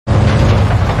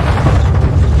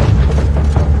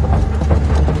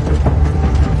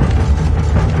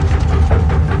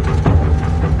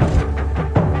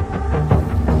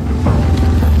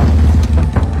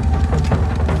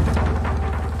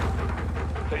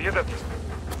سيدتي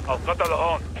القتل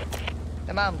هون.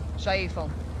 تمام شايفهم.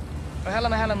 وهلا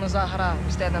مهلا مظاهرة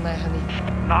باستاذنا هني.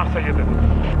 نعم سيدتي.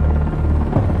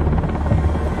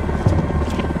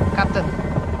 Captain,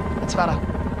 it's Farah.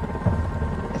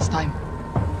 It's time.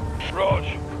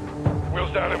 Raj, we'll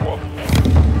stand him off.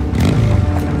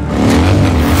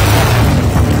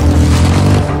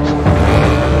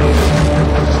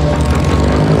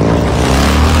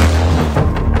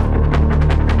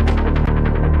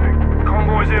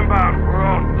 Convoy's inbound. We're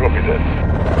on. Copy that.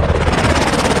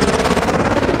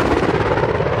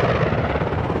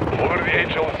 Over the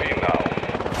HLZ now.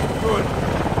 Good.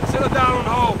 Settle down on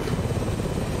hold.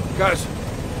 Guys,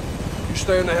 you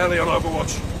stay in the heli on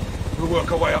Overwatch. We'll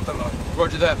work our way up the line.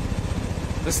 Roger that.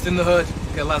 Let's thin the herd,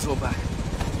 get Laswell back.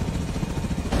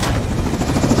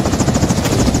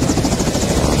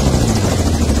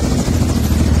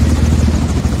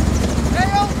 Hey,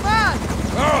 old man!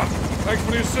 Ah! Thanks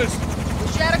for the assist. We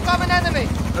share a common enemy.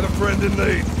 And a friend in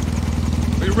need.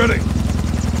 Are you ready?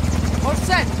 All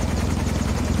set.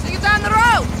 See you down the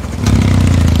road!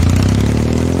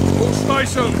 All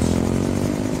stations!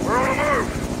 We're on the move!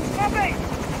 Copy!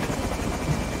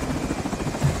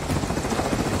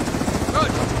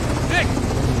 Good. Nick!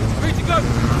 Ready to go!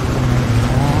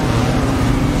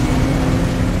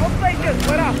 All stations,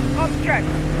 we're up. On check.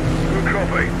 Good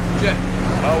copy. Jet.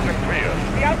 Loud and clear.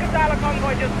 The Alcazar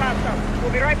convoy just passed us.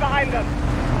 We'll be right behind them.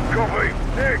 Copy.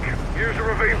 Nick, use the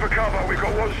ravine for cover. We've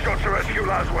got one shot to rescue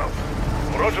Laswell.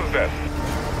 Roger that.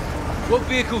 What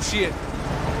vehicle's she in?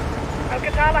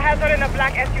 Alcatala has her in a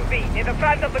black SUV, in the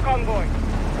front of the convoy.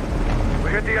 We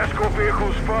hit the escort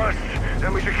vehicles first,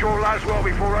 then we secure Laswell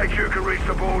before AQ can reach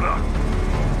the border.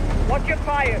 Watch your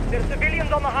fire. There's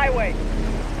civilians on the highway.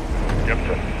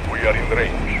 Captain, we are in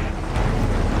range.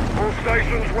 All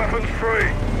stations, weapons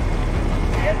free.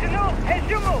 Hey,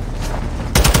 Jumu!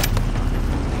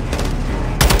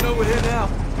 You know we're here now.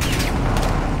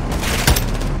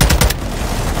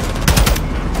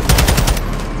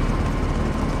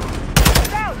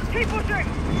 Down! Keep pushing!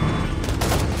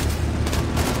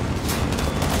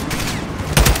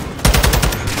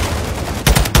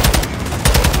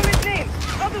 Police team!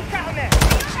 Not too shot on there!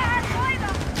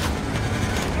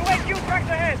 You wait, you tracks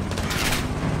ahead!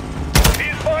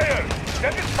 He's fired!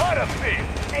 That is fire, please!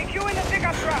 AQ in the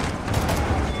pickup truck!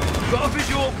 Got a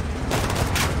visual.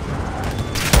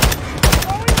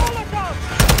 Throwing Molotov!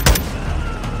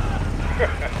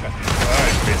 I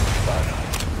missed fire.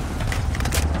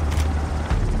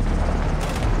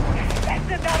 That's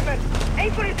the Darman!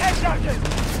 Aim for his head, Sergeant!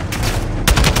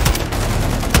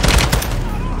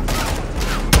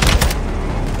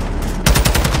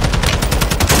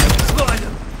 Spotted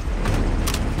him.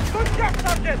 Good shot,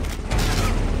 Sergeant!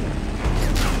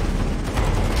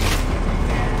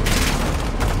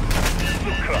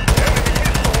 Sukra, enemy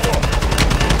missile lost.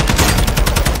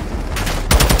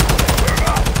 Move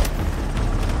up!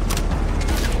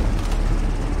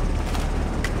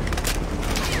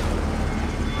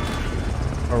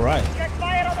 All right. Check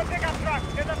fire on the pickup truck!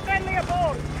 There's a friendly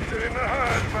aboard! Sit in the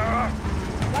herd, Farah.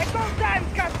 Like those times,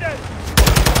 Captain!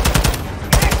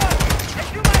 Careful! If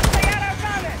you must stay out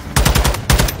of it!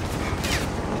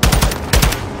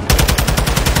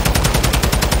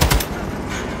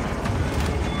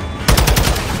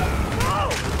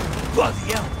 Bloody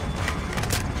hell.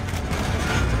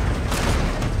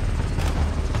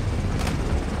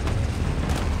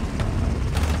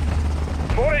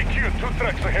 For AQ, 2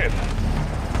 tracks ahead.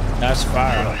 That's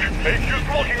fire. AQ's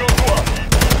blocking onto us.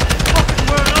 Fucking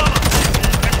wearing armor!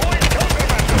 Deploying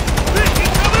countermeasures.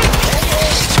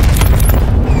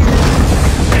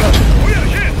 We're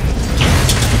hit!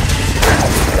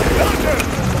 Doctor!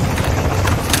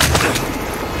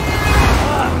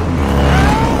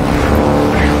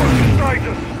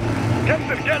 Status!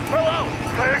 Captain, get fell out!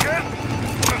 Say again?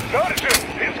 The sergeant!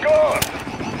 He's gone!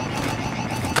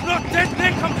 Not dead,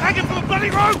 Nick! I'm hanging from a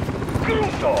bloody rope!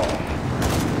 Crusoe!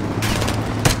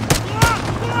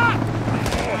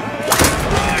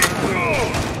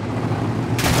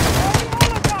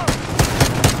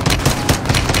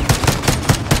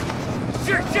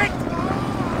 Shit, shit!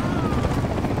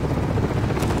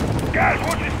 Guys,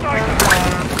 what's his status?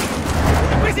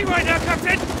 Busy right now,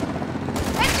 Captain!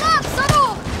 اطلاق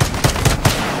صاروخ!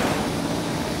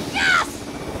 Yes!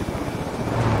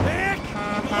 Nick!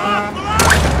 Fuck!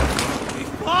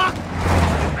 Fuck!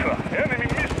 Enemy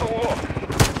missile lost.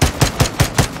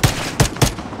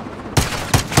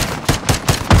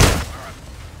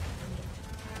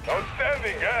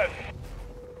 Outstanding, guys.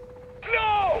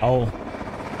 No! Oh,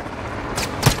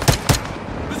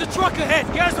 There's a truck ahead!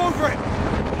 Get us over it!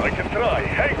 I can try.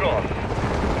 Hang on.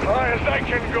 High as I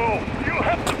can go. You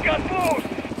have to cut loose.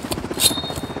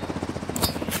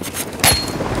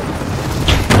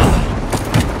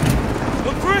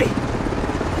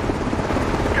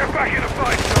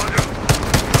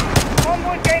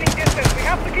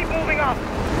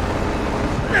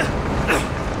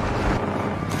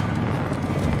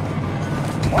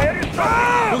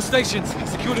 stations.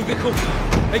 Secure the vehicle.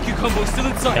 AQ convoy still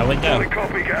in sight. There we go.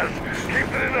 Copy, guys. Keep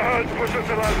it in the herd. Push us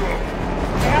to Laswell.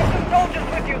 We have some soldiers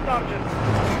with you, Sergeant.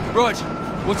 Rog,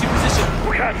 what's your position?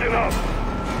 We're catching up.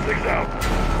 6 out.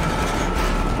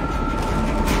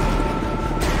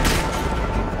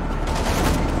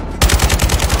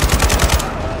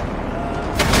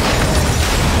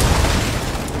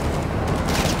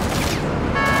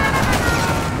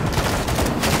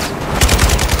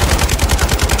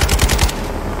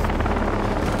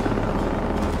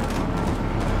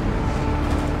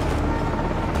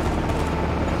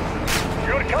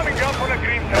 You're coming up on a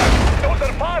green tag. Those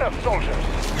are fire soldiers.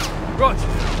 Rog,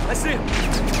 I see him.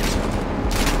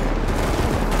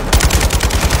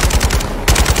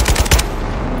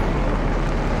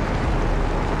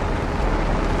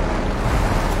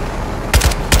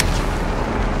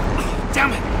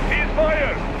 Damn it! He's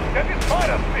fired. That is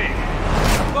fire speed.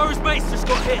 Boris base just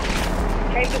got hit.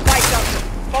 Change the sight, Sergeant.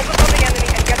 Focus on the enemy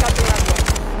and get out to Laswell.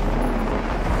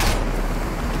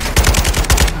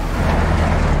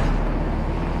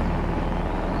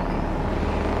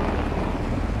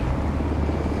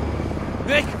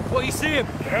 Nick, what you see him?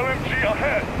 LMG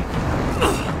ahead.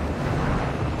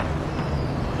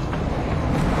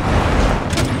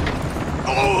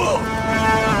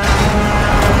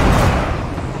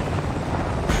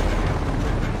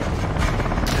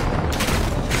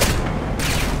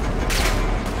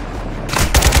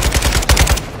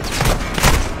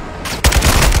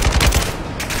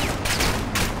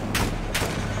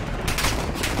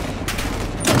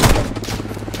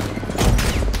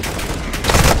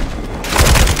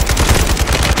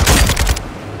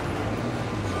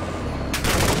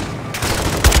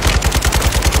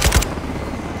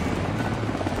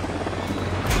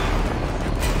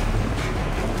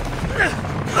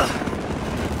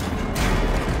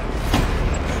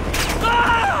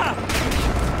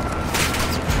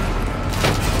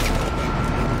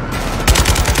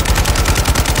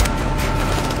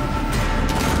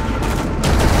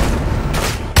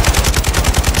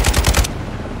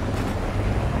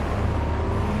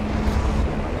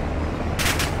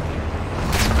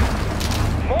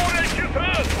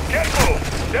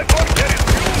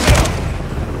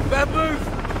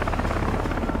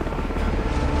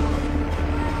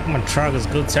 My truck is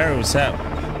good service up.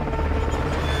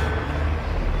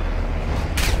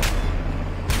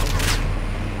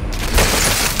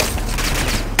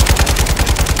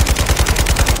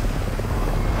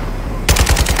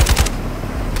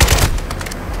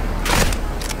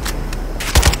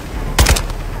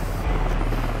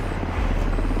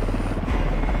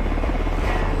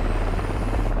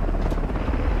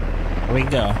 Here we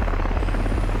go.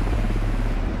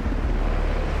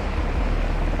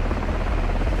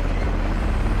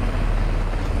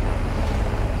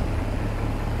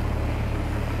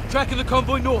 Tracking the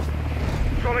convoy north.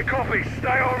 Solid copy. Stay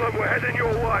on them. We're heading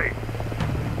your way.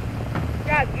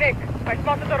 Gaz, Nick, I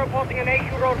spotted a reporting an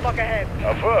AQ roadblock ahead.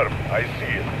 Affirm. I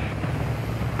see it.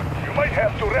 You might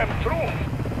have to ram through.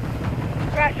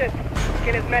 Crash it.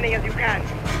 Kill as many as you can.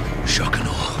 Shock and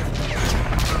awe.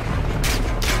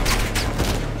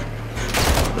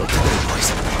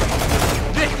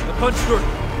 Nick, a punch through.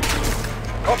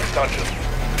 Copy, Sergeant.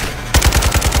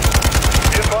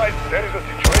 Be advised, there is a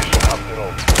situation after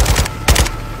all.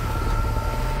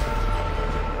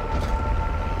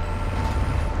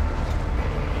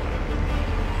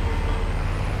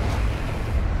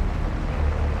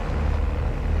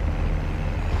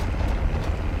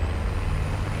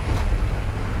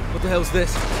 What the hell's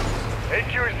this?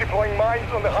 AQ is deploying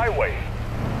mines on the highway.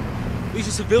 These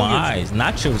are civilians. Eyes,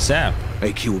 nacho sap.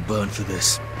 AQ will burn for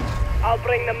this. I'll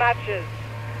bring the matches.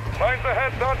 Mines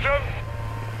ahead, Sergeant.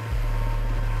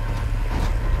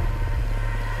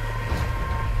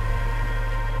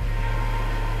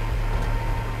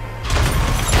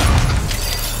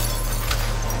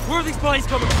 Where are these mines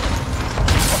coming from?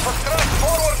 Fast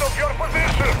forward of your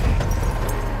position.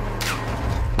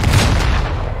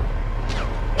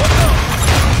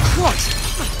 What?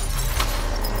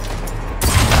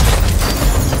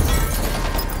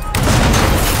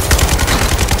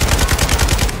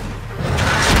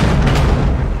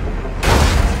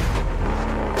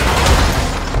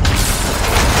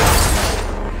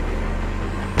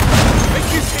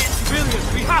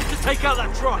 Take out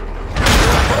that truck!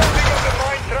 Closing on the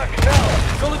mine track now!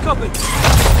 Solid copy!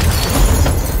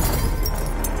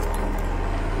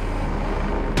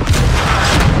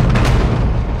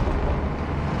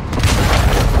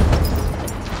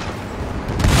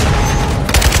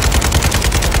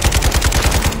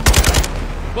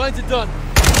 Mines are done.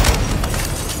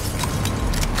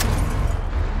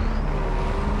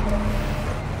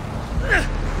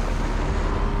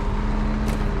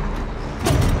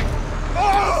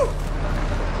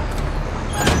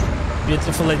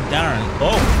 beautifully done.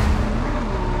 Oh!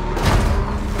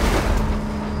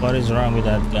 What is wrong with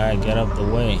that guy? Get up the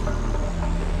way.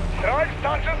 Right,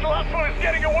 Sergeant, the last one is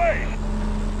getting away.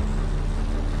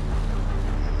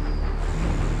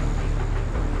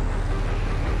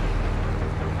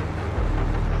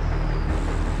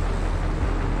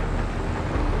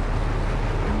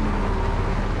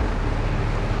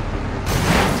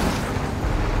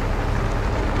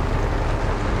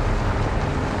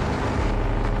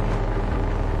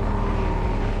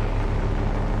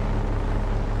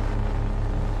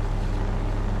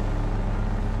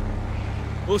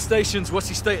 All stations, what's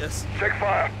your status? Check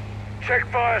fire. Check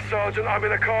fire, Sergeant. I'm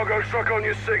in a cargo truck on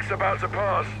your 6 about to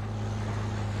pass.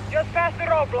 Just past the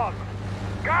roadblock.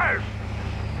 Guys!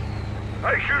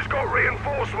 HQ's got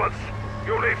reinforcements.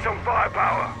 You'll need some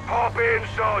firepower. Hop in,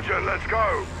 Sergeant. Let's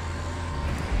go.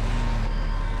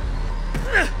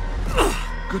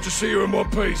 Good to see you in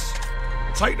one piece.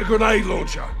 Take the grenade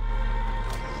launcher.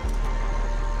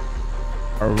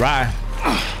 Alright.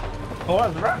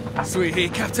 Sweet here,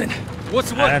 Captain.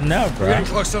 What's I what? don't know, We're bro. getting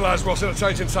close to Lasros and are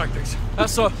changing tactics.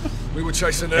 That's all. We were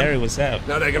chasing them. Harry, what's up?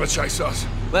 Now they're gonna chase us.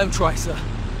 Let him try, sir.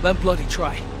 Let him bloody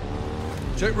try.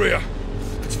 Check rear.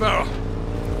 It's Farah.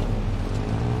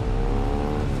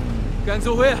 Guns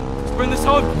all here. Let's bring this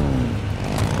home.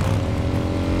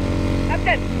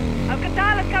 Captain,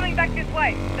 Alcatala's coming back this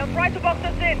way. They'll try to box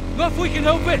us in. Not if we can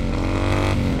help it.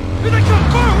 Here they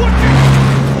come! Fire! Watch it!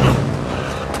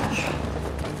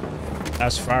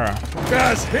 That's Farah.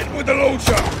 Guys, hit with the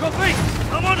launcher. Copy!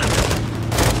 I'm on it!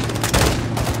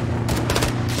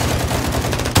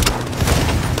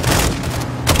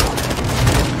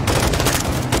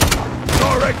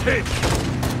 Direct hit.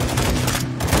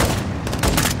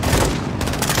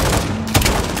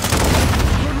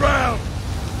 Good round.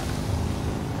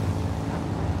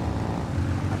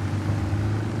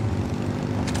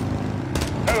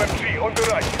 LMG on the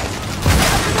right.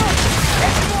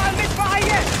 Al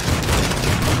mitfa'ayet.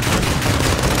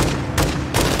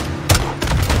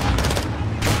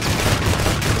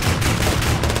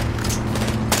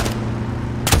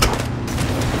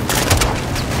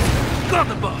 Got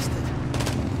the bastard!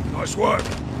 Nice work.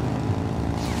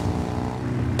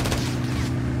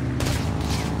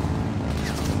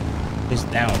 He's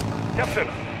down. Captain,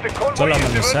 the convoy Tell him is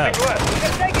on the side. diverting left.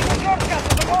 They're taking the shortcut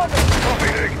to the border. Copy,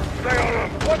 Nick. Stay on them.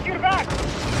 Watch your back.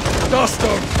 Dust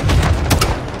them.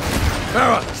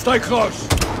 Farah, stay close.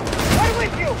 We're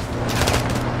with you.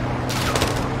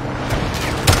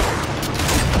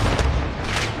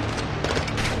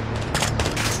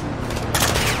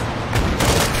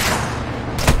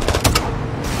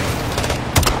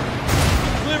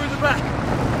 Clear in the back.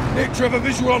 Nick, do you have a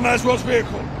visual on Nasral's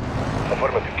vehicle?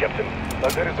 Affirmative, Captain.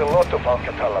 But there is a lot of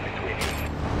Alcatala between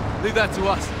you. Leave that to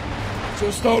us.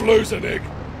 Just don't lose it, Nick.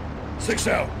 6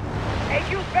 out.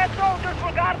 HQ's best soldiers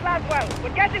will guard Laswell.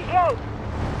 We're getting close.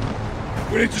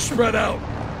 We need to spread out.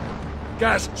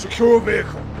 Guys, secure a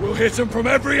vehicle. We'll hit them from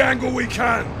every angle we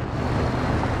can.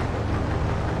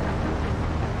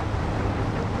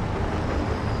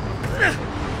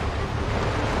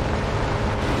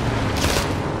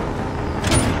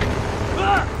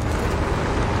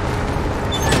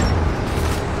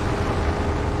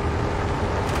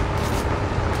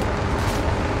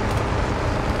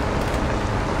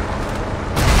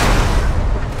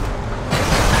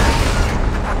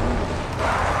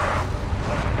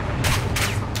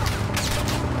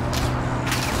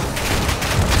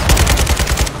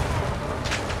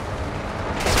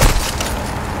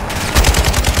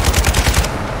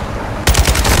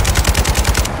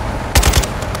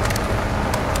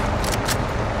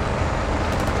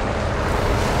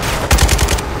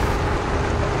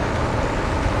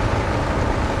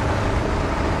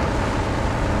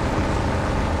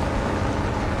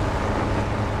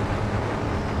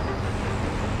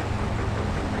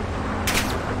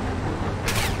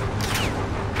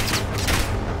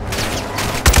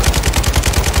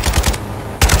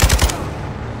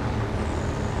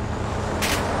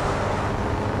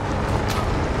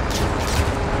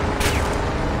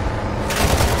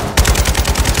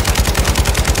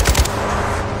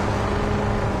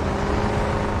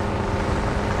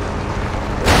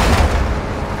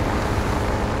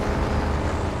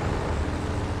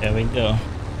 There we go.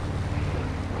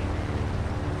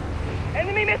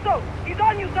 Enemy missile. He's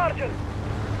on you, Sergeant.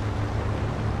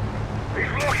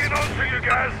 He's locking onto you,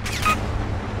 guys.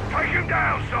 Take him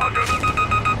down, Sergeant.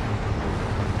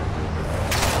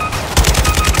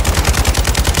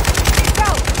 He's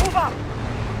down. Move up.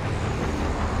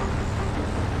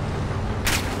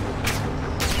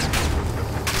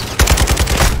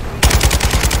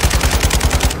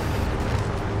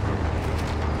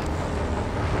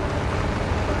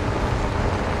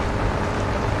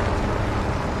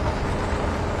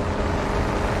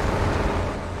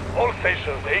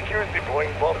 stations. AQ is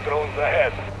deploying bomb drones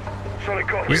ahead. Sorry,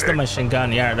 copy. Use the machine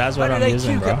gun. Yeah, that's what Where I'm did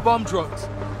using, AQ bro. get bomb drones?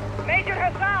 Major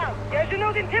Hassan, يا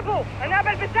جنود انتبهوا أنا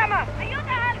بالبسامة.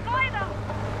 أيها القاعدة.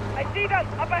 I see them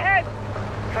up ahead.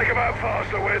 Take them out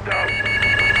faster, we're done.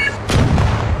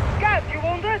 Gas, you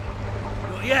wounded?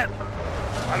 Not yet.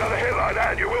 Another hit like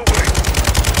that and you will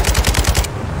win.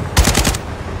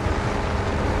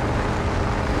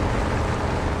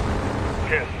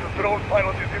 Yes, the drone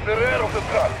pilot is in the rear of the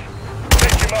truck.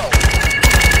 Take him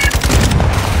out.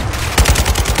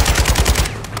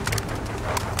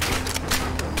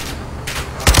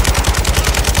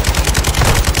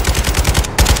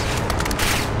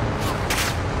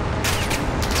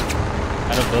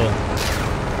 Gotta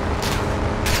go.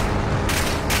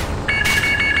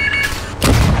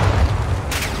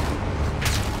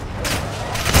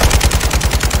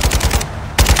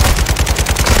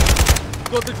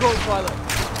 Got the drone pilot.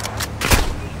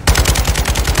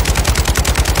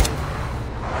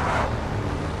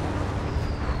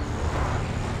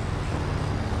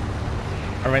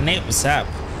 Renee, what's up?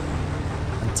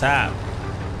 On top.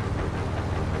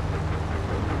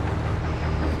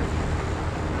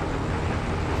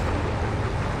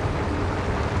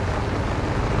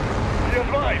 Be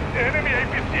advised, enemy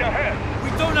APC ahead. We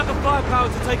don't have the firepower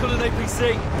to take on an APC.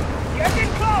 Get in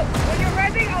close. When you're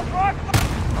ready, I'll draw it.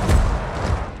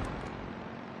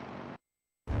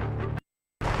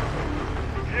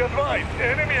 Be advised,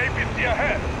 enemy APC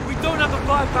ahead. We don't have the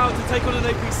firepower to take on an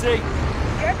APC.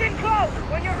 Get in close.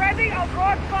 When you're ready, I'll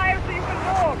draw it fire so you can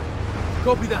move.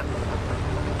 Copy that.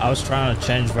 I was trying to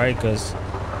change vehicles.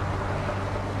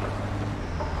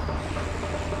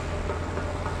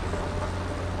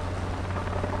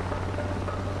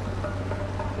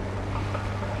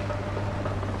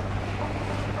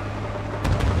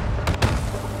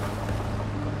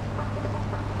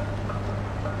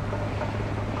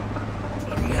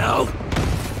 Bloody hell.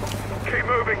 Keep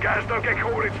moving, guys. Don't get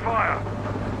caught in its fire.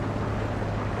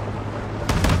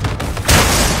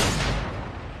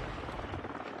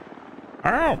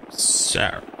 Oh,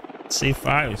 sir.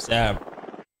 C5, sir.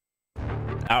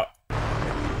 Out.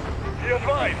 Be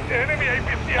advised, enemy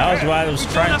APC That was ahead. why I was We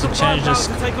don't trying have to the change firepower this.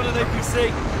 to take on an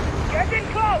APC. Get in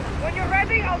close. When you're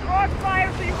ready, I'll draw it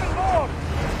fire so you can move.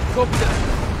 Copy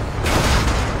that.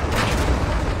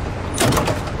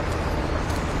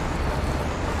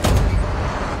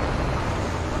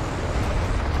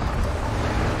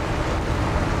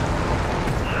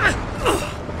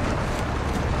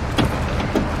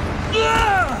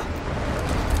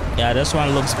 Yeah, this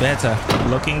one looks better.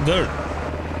 Looking good.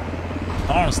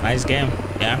 Oh, it's a nice game.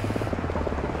 Yeah.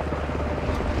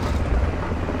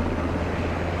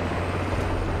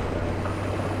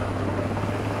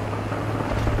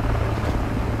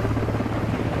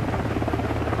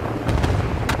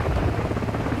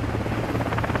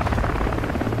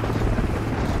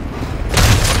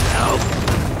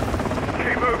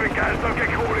 Keep moving, guys. Don't get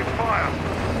caught in fire.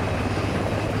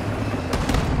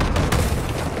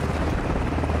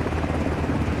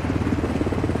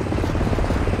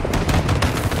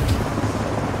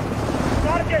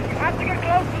 Sergeant, you have to get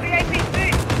close to the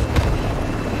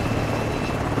APC.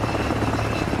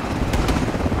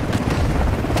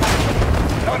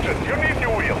 Sergeant, you need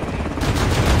new wheels.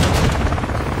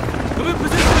 Come in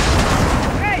position.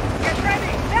 Hey, get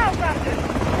ready. Now, Sergeant.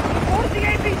 Towards the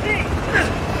APC.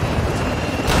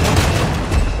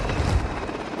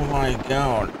 Oh my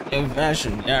god.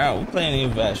 Invasion. Yeah, we're playing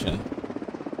Invasion.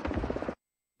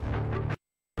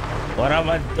 What am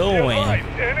I Be doing?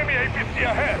 advised, enemy APC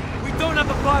ahead. We don't have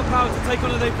the firepower to take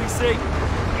on an APC.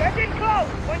 Get in close.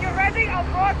 When you're ready, I'll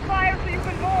draw it fire so you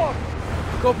can move.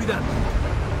 Copy that.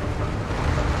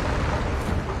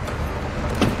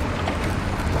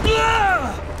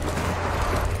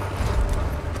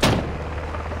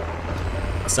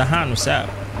 Sahan, what's up?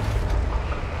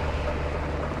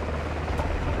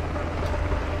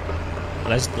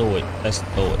 Let's do it. Let's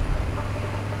do it.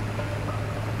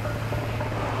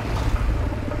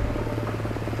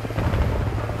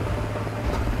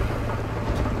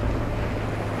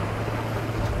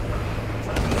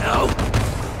 Hell.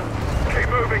 Keep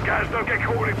moving, guys. Don't get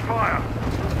caught in fire.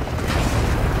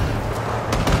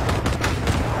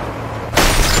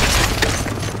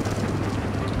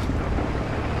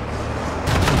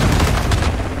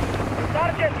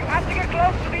 Sergeant, you have to get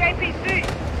close to the APC.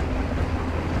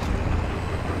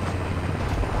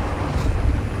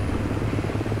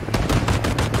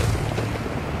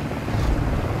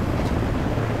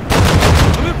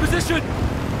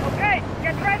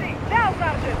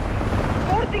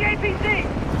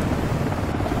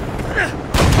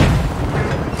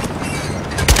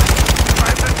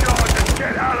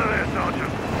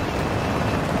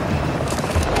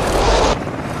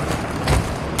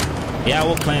 Yeah,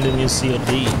 we're playing the new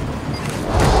COD.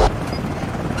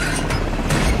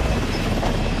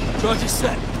 Charge is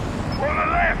set. On the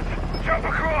left! Jump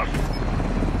across!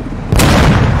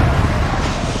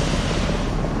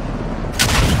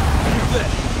 There.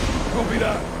 Copy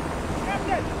that.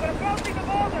 Captain, we're approaching the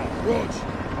border. Rog.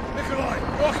 Nikolai,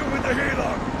 rock him with the helo.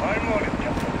 I'm on it,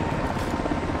 Captain.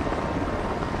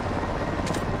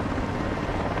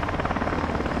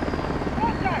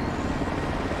 Contact!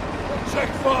 Check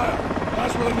fire.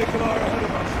 That's where the Nikolai are ahead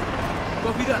of us.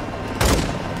 Copy that.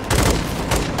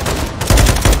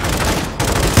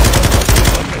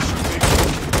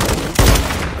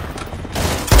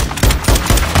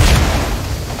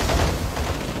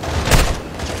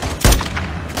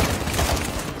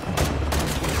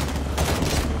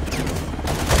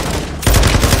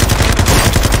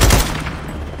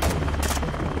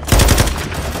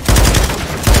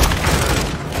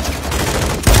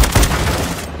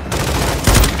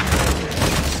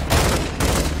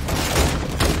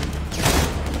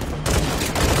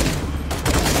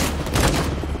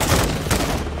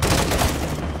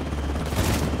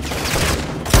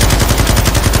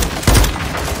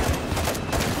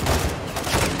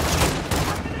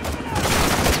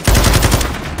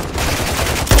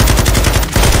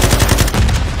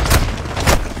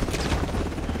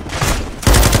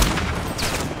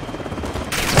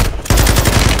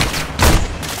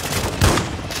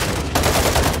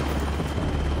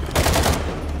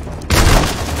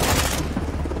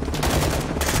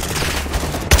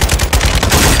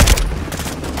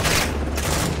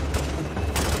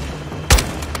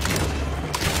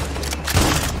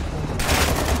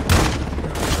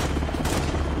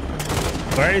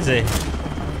 Where is it?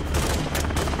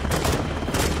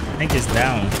 I think it's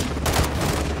down.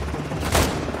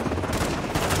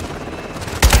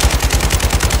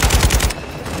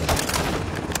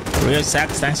 Real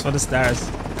Sax, thanks for the stars.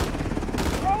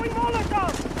 Throwing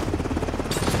Molotov!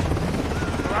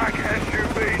 Black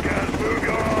SUV can move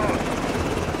your arms!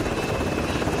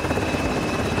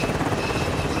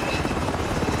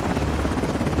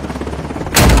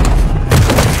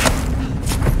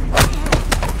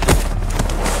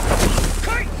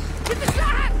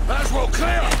 Aswell,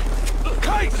 clear!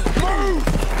 Kate, move!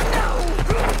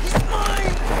 He's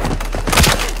mine!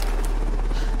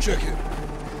 Check it.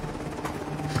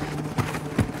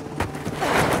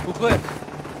 We're clear.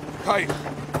 Kate.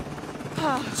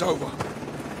 It's over.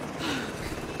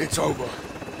 It's over.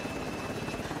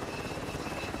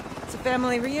 It's a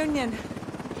family reunion.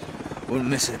 Wouldn't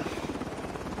miss it.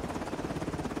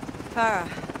 Farah.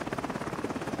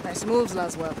 Nice moves,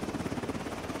 Laswell.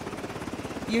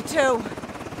 You too.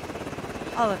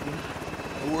 All of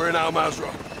you. We're in Al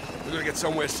Mazrah. We're gonna get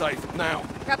somewhere safe, now.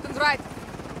 Captain's right.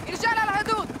 رجال على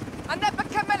الحدود. أنا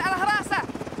بكمل على هراسة.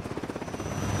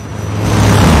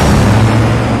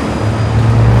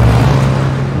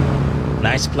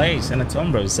 Nice place, and a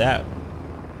tomb is out.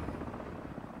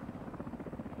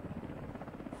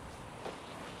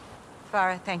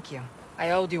 Farah, thank you.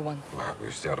 I owed you one. Well,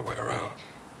 it's the other way around.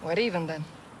 We're even then.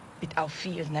 Bit auf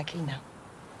viel Nakina.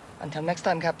 Until next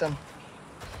time, Captain.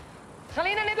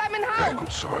 خلينا نطلع من Kate, هون. I'm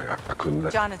sorry. I couldn't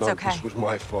let... John, it's no, okay. This was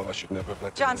my fault. I should never have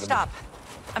let... John, stop.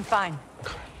 I'm fine.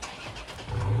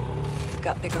 We've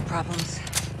got bigger problems.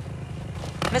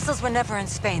 Missiles were never in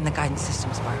Spain, the guidance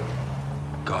systems were.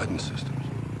 Guidance systems.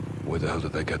 Where the hell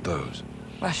did they get those?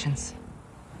 Russians.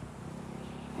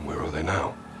 Where are they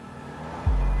now?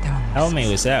 They're on the Tell me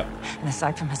missiles. what's up. And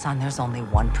aside from Hassan, there's only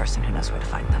one person who knows where to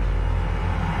find them.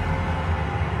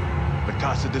 The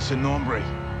Casa de Sin Nombre.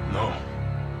 No.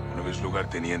 One of his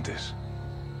lugartenientes.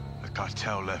 The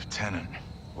cartel lieutenant.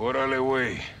 Órale,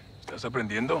 güey. ¿Estás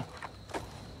aprendiendo?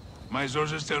 My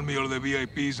sources tell me all the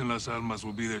VIPs in Las Almas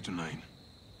will be there tonight.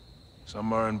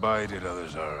 Some are invited,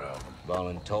 others are,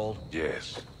 Voluntold?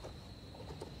 yes.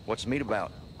 What's the meet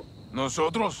about?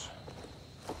 Nosotros?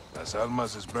 Las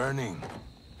Almas is burning,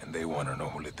 and they want to know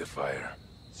who lit the fire.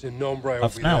 Sin nombre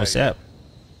Off now, what's up?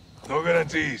 No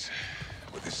guarantees,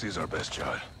 but this is our best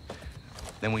shot.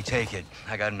 Then we take it.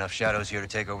 I got enough shadows here to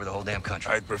take over the whole damn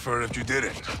country. I'd prefer if you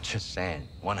didn't. Just saying.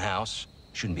 One house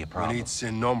shouldn't be a We problem. need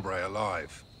Sin Nombre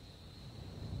alive.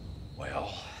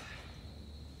 Well...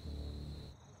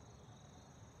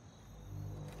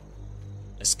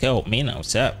 Let's go. Mina,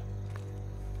 what's up?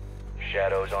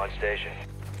 Shadows on station.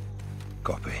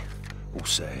 Copy. All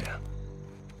set here.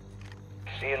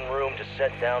 Seeing room to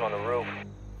set down on the roof.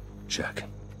 Check.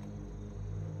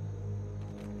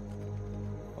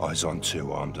 Eyes on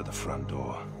two, armed at the front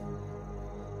door.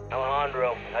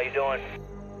 Alejandro, how you doing?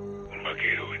 Un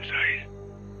vaquero inside.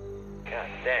 God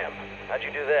damn. How'd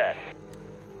you do that?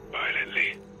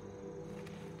 Violently.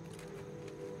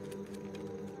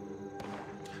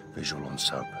 Visual on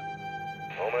sub.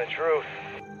 Moment of truth.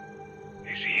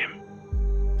 You see him?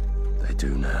 They do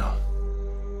now.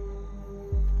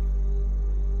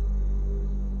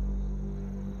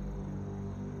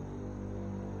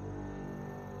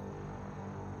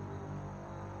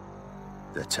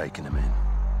 They're taking him in.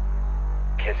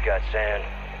 Kid's got sand.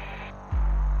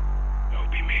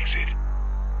 Hope he makes it.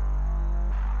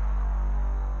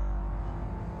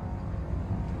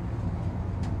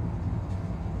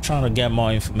 Trying to get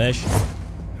more information.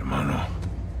 Hermano.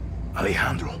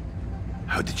 Alejandro,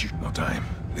 how did you... No time.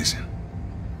 Listen.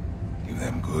 Give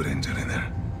them good intel in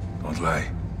there. Don't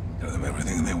lie. Tell them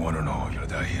everything they want to know. You'll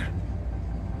die here.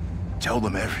 Tell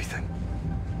them everything.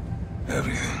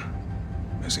 Everything.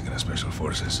 Mexican Special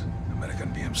Forces,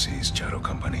 American BMC's Shadow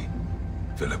Company,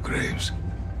 Philip Graves.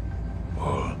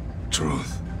 All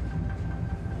truth.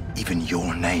 Even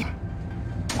your name.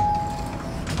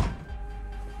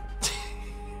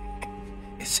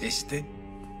 ¿Es este?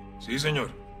 Sí,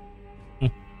 señor.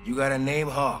 You got a name,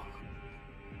 Hawk?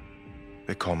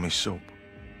 They call me Soap.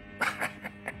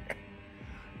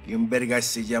 ¿Quién verga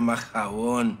se llama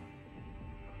Jabón?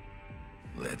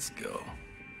 Let's go.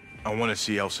 I want to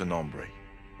see El Nombre.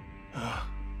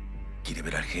 ¿Quiere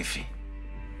ver al jefe?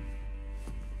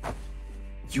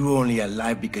 You're only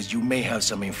alive because you may have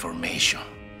some information.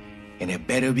 And it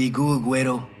better be good,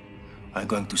 Güero. I'm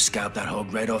going to scalp that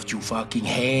hog right off your fucking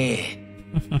head.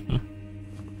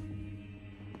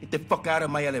 Get the fuck out of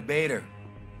my elevator.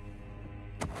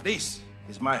 This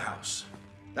is my house.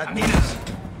 That means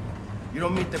you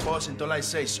don't meet the boss until I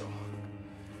say so.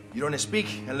 You don't speak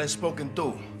unless spoken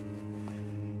to.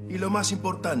 Y lo más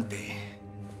importante,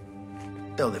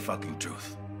 tell the fucking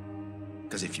truth.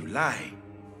 Because if you lie,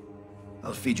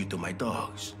 I'll feed you to my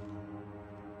dogs.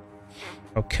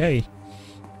 Okay.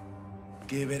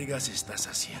 ¿Qué vergas estás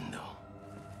haciendo?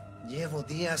 Llevo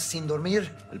días sin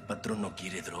dormir. El patrón no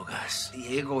quiere drogas.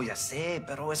 Diego, ya sé,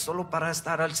 pero es solo para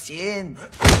estar al 100.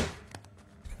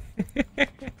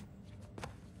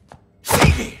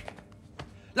 ¡Sigue!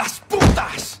 ¡Las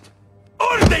putas!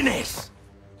 ¡Órdenes!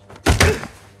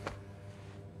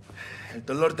 El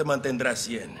dolor te mantendrá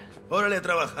 100. Órale a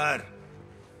trabajar.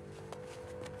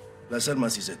 Las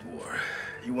Almas is at war.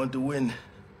 You want to win?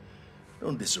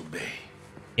 Don't disobey.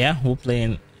 Yeah, we're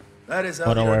playing That is how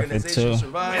Modern the Warfare organization 2.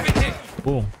 survived.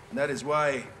 Ooh. That is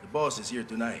why the boss is here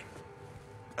tonight.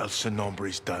 El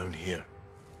Nombre's down here.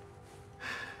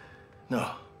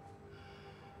 No.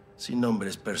 Sin nombre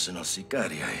es personal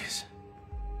sicaria es.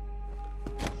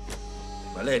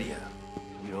 Valeria,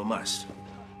 y no más.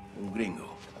 Un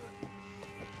gringo.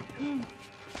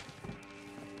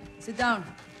 Sit down.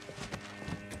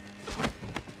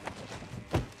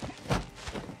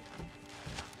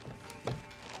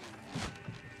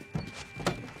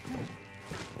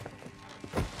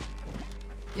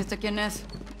 ¿Y este quién es?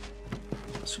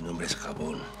 Su nombre es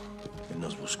Jabón. Él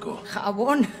nos buscó.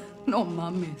 Jabón. No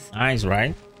mames. Nice,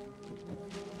 right?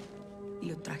 Y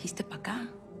lo trajiste para acá,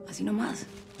 así nomás.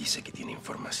 Dice que tiene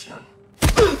información.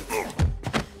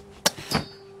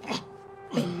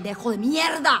 ¡Pendejo de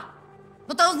mierda!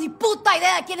 No tenemos ni puta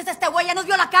idea de quién es este güey. ¡Ya nos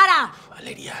vio la cara!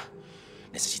 Valeria,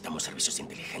 necesitamos servicios de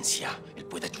inteligencia. Él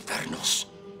puede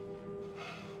ayudarnos.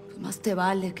 Pues más te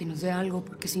vale que nos dé algo,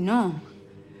 porque si no,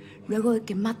 luego de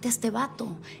que mate a este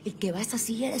vato, el que va a esa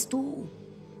silla eres tú.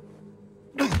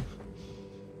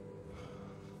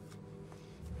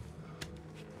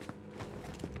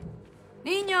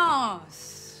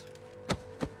 Niños!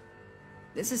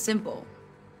 This is simple.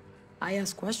 I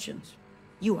ask questions.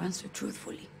 You answer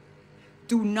truthfully.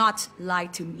 Do not lie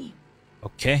to me.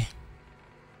 Okay.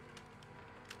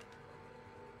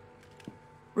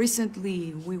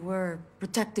 Recently, we were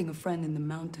protecting a friend in the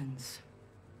mountains.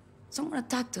 Someone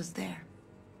attacked us there.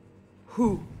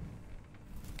 Who?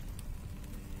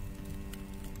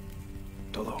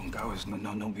 Todo un caos,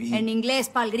 no vi. En inglés,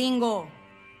 pa'l gringo.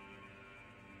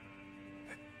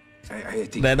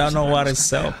 They don't know what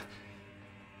it's up.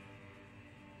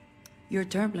 Your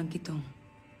turn, Blanquito.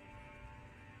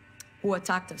 Who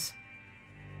attacked us?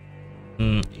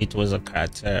 It was a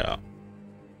cartel.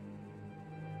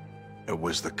 It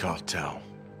was the cartel.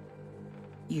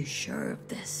 You sure of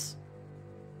this?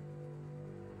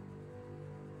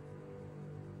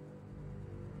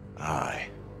 I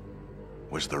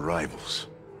was the rivals.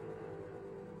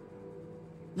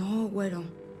 No, Güero.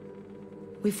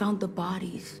 We found the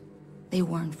bodies. They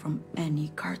weren't from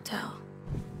any cartel.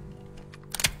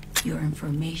 Your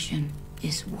information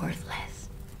is worthless.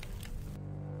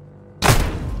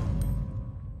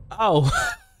 Oh.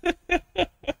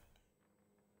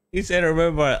 He said,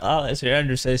 remember, Alex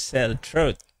Anderson said the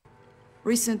truth.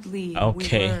 Recently,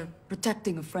 Okay. we were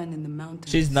protecting a friend in the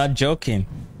mountains. She's not joking.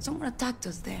 Someone attacked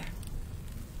us there.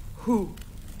 Who?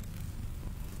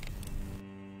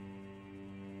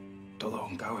 Todo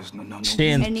un caos. No. She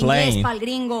ain't En inglés playing. pa'l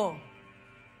gringo.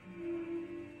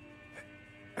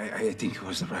 I think it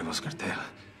was the rivals cartel.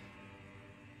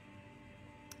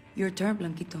 Your turn,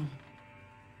 Blanquito.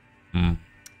 Hmm.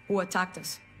 Who attacked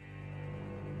us?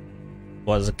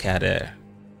 Was a cat there?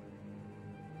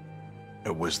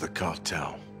 It was the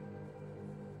cartel.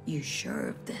 You sure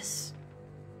of this?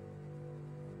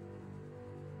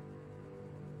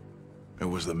 It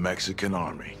was the Mexican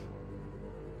army.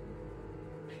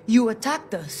 You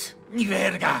attacked us. ¡Mi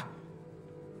verga!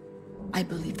 I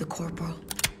believe the corporal.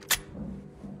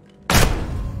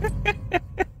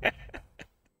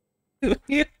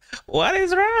 What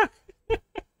is wrong?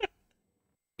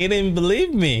 He didn't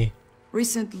believe me.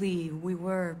 Recently, we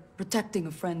were protecting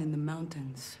a friend in the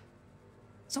mountains.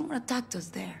 Someone attacked us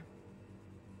there.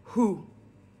 Who?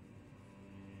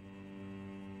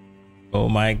 Oh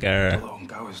my god. Todo un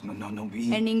caos. No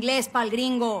vi. En inglés pa'l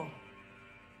gringo.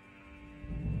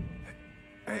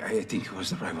 I think it was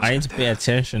the rivals I need to pay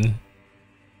attention.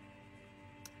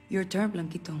 Your turn,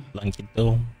 Blanquito.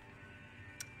 Blanquito.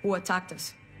 Who attacked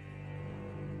us?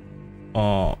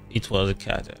 Oh, it was a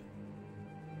cat.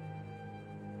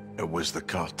 It was the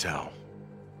cartel.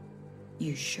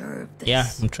 You sure of this? Yeah,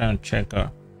 I'm trying to check her.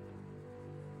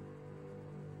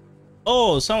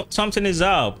 Oh, something is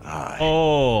up.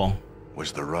 Oh,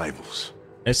 Was the rivals.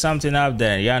 there's something up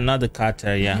there. Yeah, not the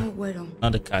cartel. Yeah, No, wait on.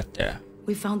 not the cartel.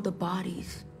 We found the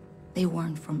bodies. They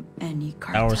weren't from any That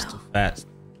cartel. was too fast.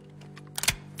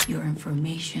 Your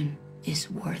information is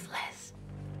worthless.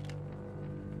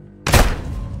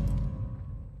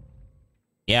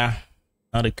 Yeah,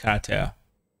 not the cartel.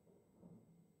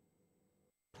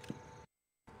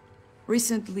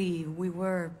 Recently, we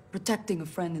were protecting a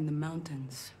friend in the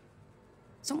mountains.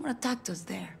 Someone attacked us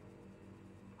there.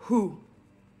 Who?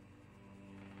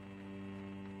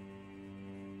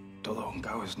 Todo un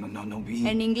caos. No vi.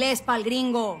 En inglés pa'l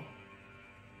gringo.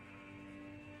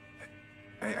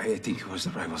 I think it was the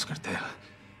rivals cartel.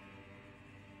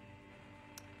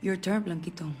 Your turn,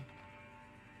 Blanquito.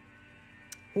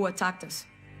 Who attacked us?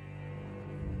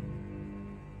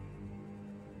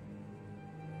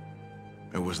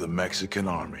 It was the Mexican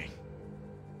army.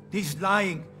 He's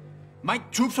lying. My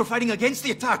troops are fighting against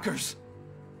the attackers.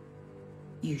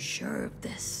 You sure of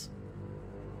this?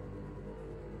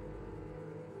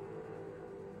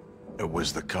 It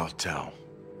was the cartel.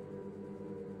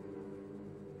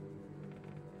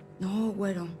 No,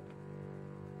 Güero.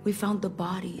 We found the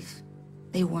bodies.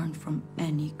 They weren't from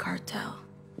any cartel.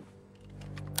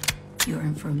 Your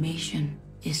information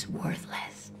is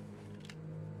worthless.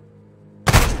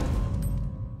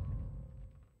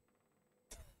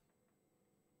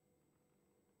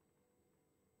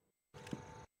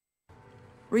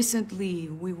 Recently,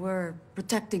 we were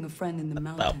protecting a friend in the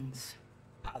mountains.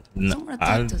 No, Someone I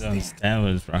attacked don't us there. understand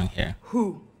what's wrong here.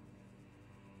 Who?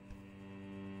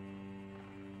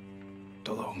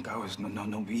 Todo un caos.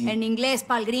 No vi. En inglés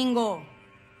pa'l gringo.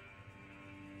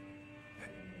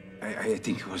 I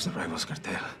think it was the rivals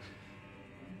cartel.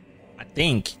 I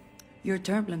think. Your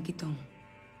turn, Blanquito.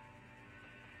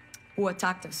 Who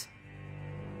attacked us?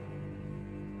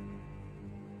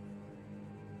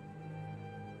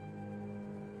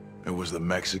 It was the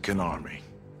Mexican army.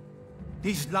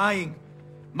 He's lying.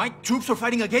 My troops are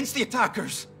fighting against the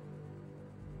attackers.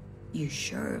 You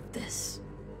sure of this?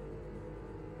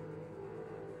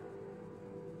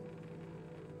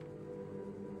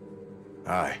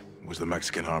 Aye, it was the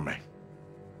Mexican army.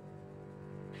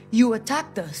 You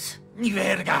attacked us. ¡Mi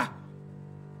verga!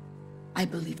 I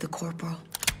believe the corporal.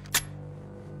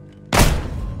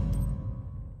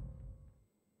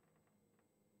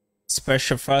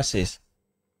 Special forces.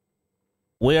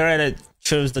 We already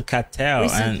chose the cartel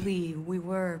Recently, we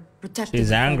were protecting. and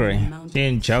she's a friend in angry. the mountains. She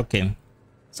ain't joking.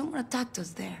 Someone attacked us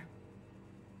there.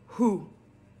 Who?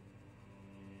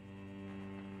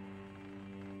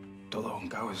 Todo un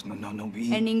caos. No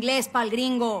vi. En inglés pa'l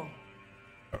gringo.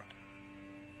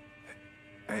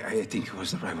 I think it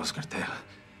was the rivals cartel.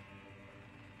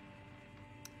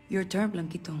 Your turn,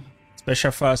 Blanquito.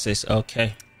 Special forces.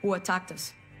 Okay. Who attacked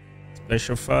us?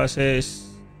 Special forces.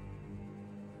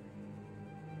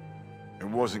 It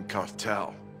wasn't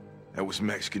cartel. That was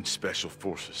Mexican special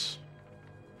forces.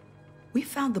 We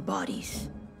found the bodies.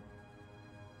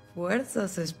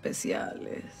 Fuerzas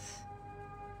Especiales.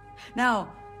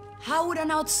 Now, how would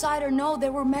an outsider know they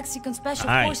were Mexican special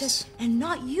forces and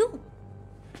not you?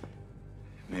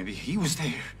 Maybe he was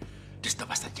there. Tú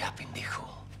estabas allá, pendejo.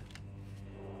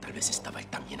 Tal vez estaba él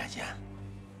también allá.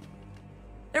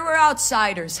 There were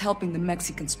outsiders helping the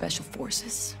Mexican Special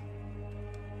Forces.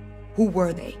 Who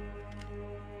were they?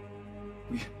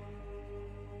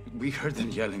 We heard them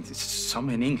yelling, some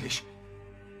in English.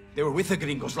 They were with the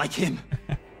gringos, like him.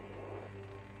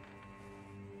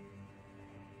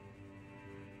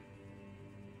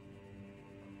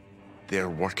 They're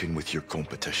working with your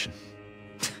competition.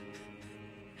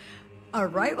 A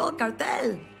rival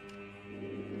cartel.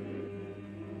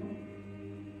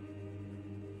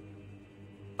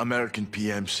 American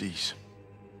PMCs.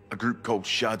 A group called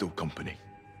Shadow Company.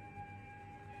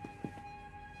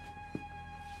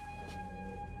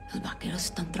 Los vaqueros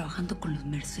están trabajando con los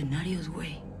mercenarios,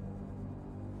 güey.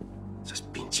 Esas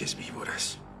pinches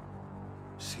víboras.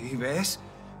 Sí, ¿ves?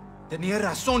 Tenía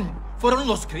razón. Fueron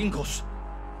los gringos.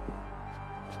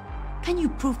 Can you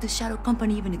prove the Shadow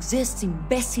Company even exists,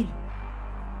 imbécil?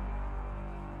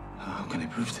 How can I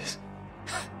prove this?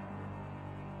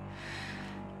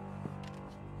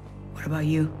 What about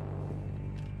you?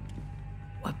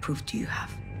 What proof do you have?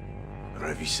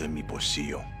 Revise mi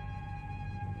bolsillo.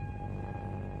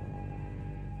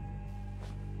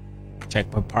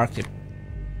 Check my pocket.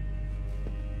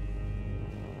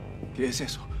 ¿Qué es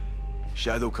eso?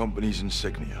 Shadow Company's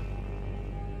insignia.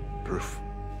 Proof.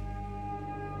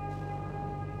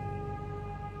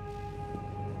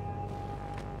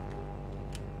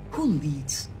 Who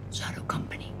leads Shadow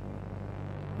Company?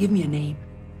 Give me a name.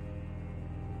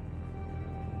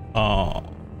 Oh,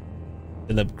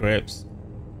 Philip Graves.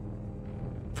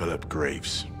 Philip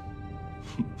Graves.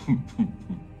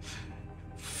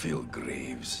 Phil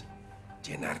Graves.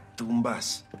 Llenar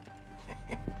tumbas.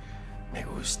 Me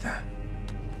gusta.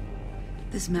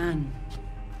 This man,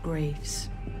 Graves,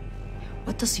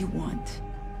 what does he want?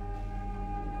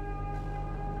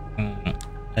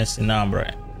 Ese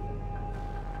nombre.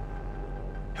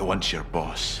 He wants your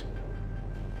boss.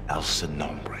 El Sin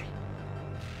Nombre.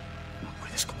 No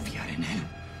puedes confiar en él.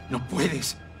 No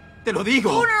puedes. Te lo digo.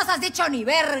 Tú no nos has dicho ni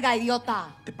verga,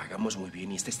 idiota. Te pagamos muy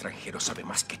bien y este extranjero sabe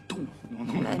más que tú.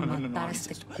 La de matar a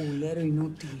este culero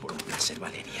inútil. Por un placer,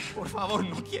 Valeria. Por favor,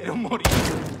 no quiero morir.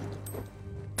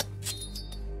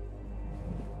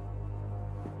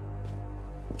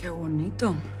 Qué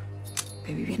bonito.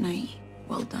 Te vi bien ahí.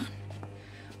 Well done.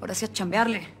 Ahora sí a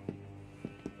chambearle.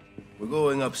 We're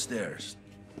going upstairs.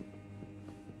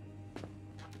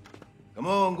 Come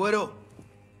on, güero.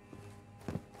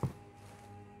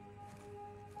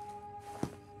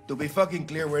 To be fucking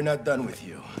clear, we're not done with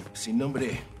you. Sin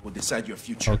Nombre will decide your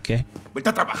future. Okay. Vete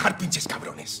a trabajar, pinches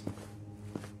cabrones.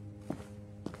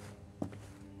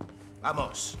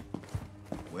 Vamos.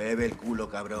 Mueve el culo,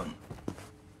 cabrón.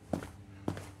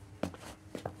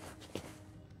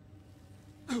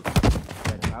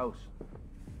 House.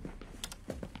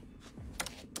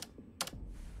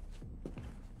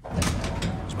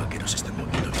 Los vaqueros se están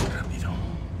moviendo bien rápido.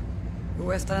 Yo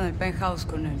voy a estar en el penthouse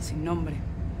con el Sin Nombre.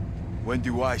 When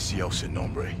do I see El Sin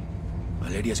Nombre?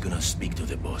 Valeria's gonna speak to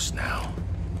the boss now.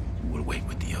 We'll wait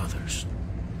with the others.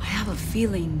 I have a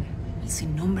feeling El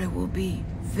Sin Nombre will be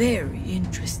very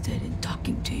interested in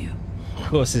talking to you.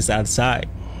 Who's is outside?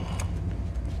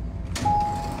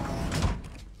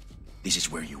 This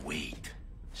is where you wait.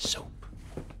 Soap.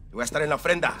 Yo voy a estar en la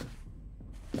ofrenda.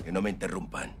 Que no me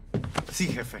interrumpan. Sí,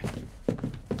 jefe.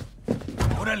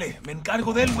 Órale, me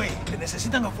encargo de él, güey. Te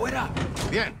necesitan afuera.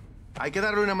 Bien. Hay que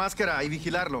darle una máscara y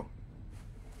vigilarlo.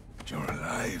 You're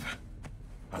alive.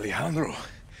 Alejandro.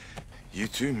 You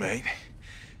too, mate.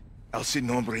 El Sin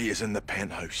Nombre is in the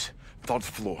penthouse. 3rd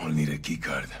floor. I'll need a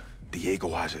keycard. Diego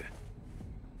has it.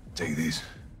 Take this.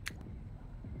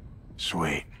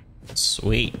 Sweet.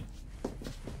 Sweet.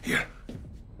 Here.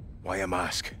 Why a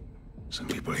mask? Some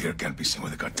people here can't be seen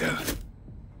with the cartel.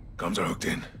 Comms are hooked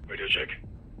in. Radio check.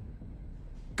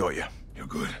 Got you. You're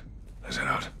good. Let's head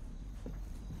out.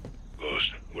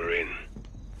 Boss, we're in.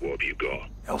 What have you got?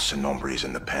 El Sin Nombre is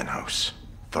in the penthouse.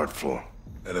 3rd floor.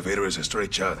 Elevator is a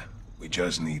straight shot. We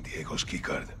just need Diego's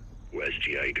keycard. Where's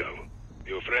Diego?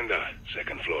 Your frienda,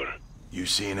 2nd floor. You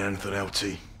seeing anything,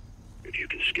 LT? If you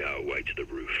can scout way to the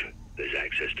roof, there's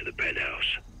access to the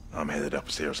penthouse. I'm headed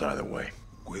upstairs either way.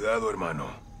 Cuidado, hermano.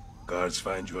 Guards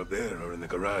find you up there or in the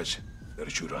garage. They'll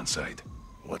shoot on sight.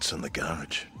 What's in the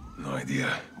garage? No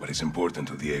idea, but it's important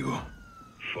to Diego.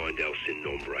 Find El Sin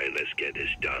Nombre and let's get this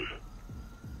done.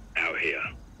 Out here.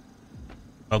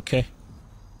 Okay.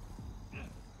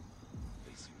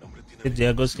 Get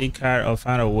Diego's key card or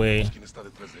find a way to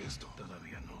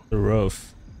the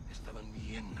roof.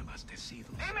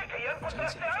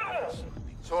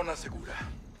 Zona segura.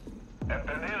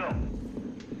 Entendido.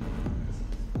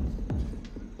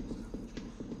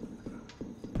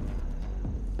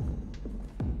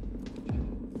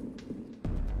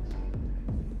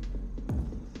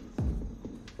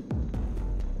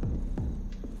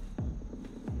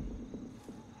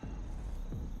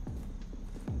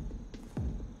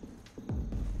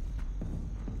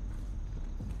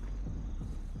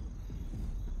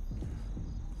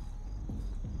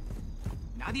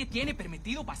 Nadie tiene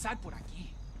permitido pasar por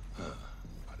aquí.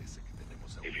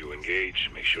 If you engage,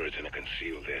 make sure it's in a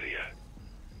concealed area.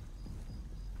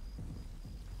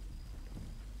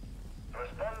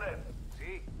 Responde.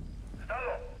 Sí.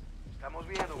 Estado. Estamos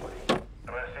bien, güey.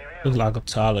 Recibido. Looks like a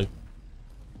toilet.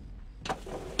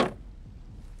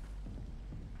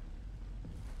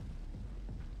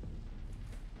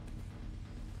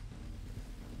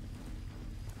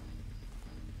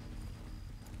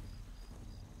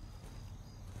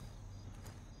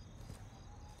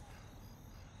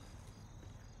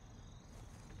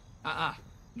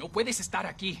 No puedes estar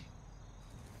aquí.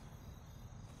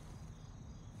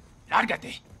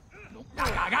 ¡Lárgate! ¡No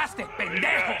la cagaste,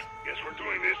 pendejo! Guess we're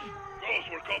doing this. Goals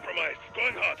were compromised.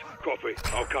 Going hot. Copy.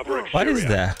 I'll cover What is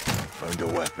that? Found a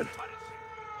weapon.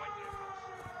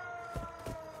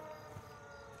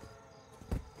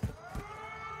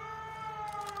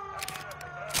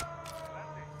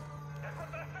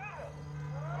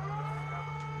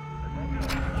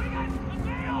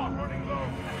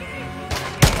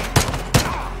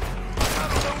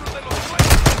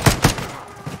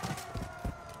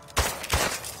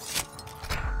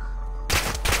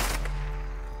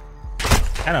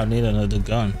 I don't need another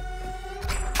gun.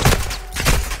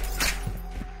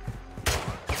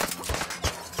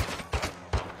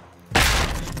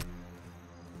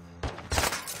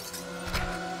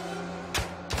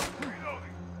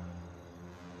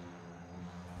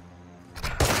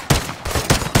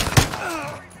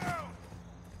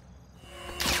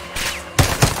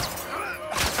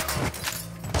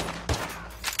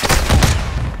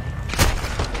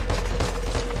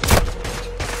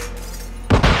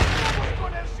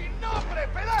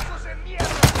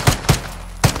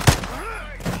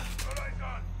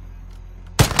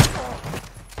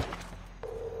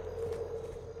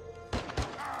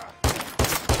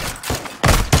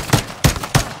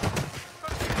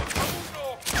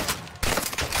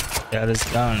 Yeah, this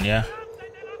gun, yeah.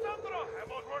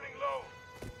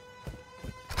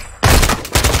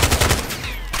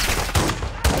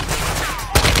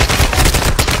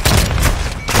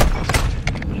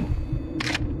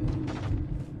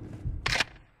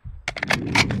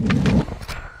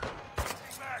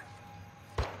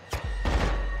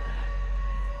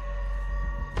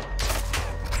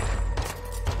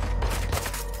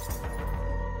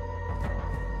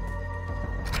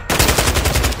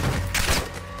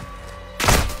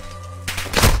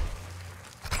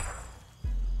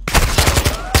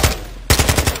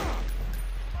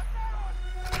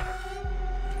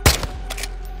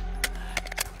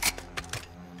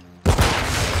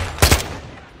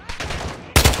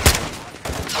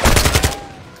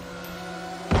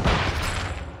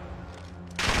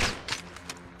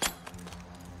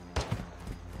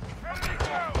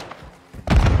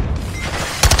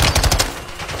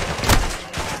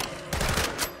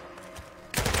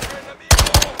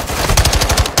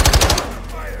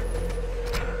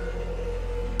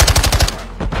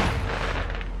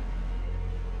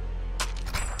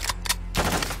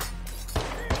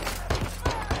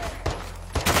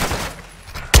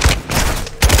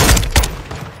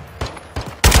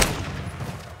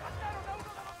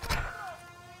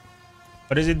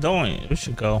 What is it doing? We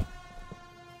should go.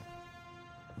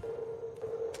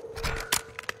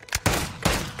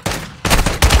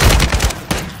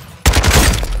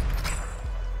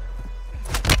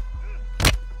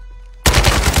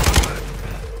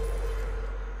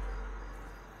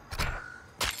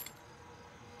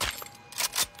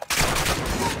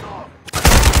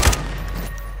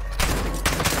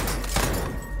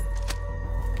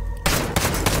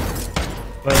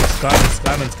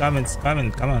 Well, it's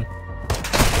coming, come on.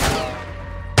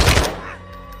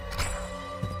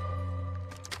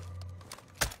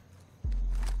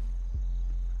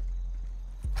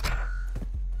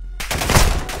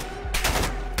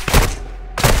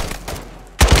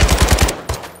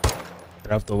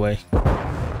 Get out the way.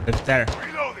 It's there.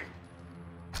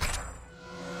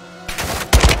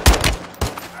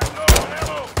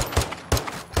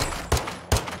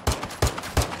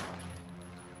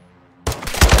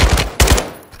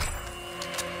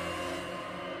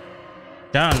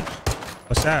 John,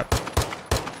 what's up?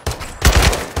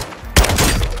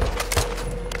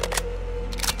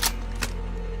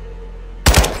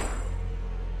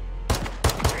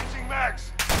 Changing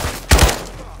max.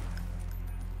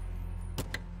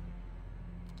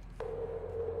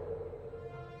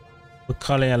 We're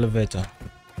calling elevator.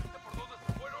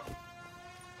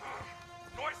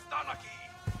 No están aquí.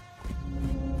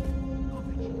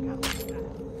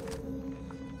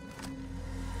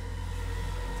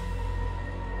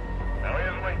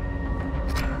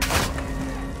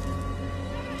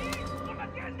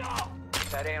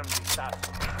 daré un vistazo.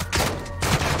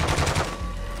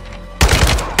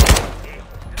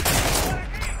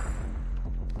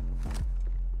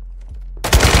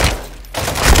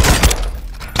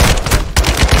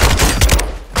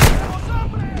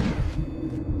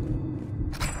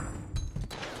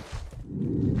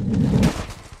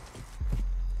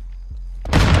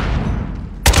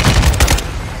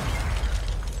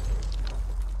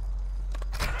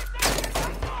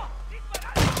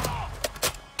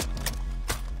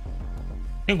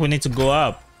 I think we need to go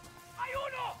up.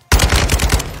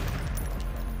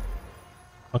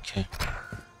 Okay.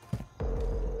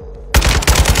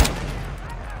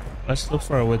 Let's look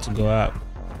for a way to go up.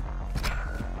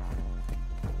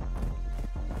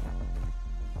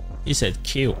 He said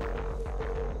Q.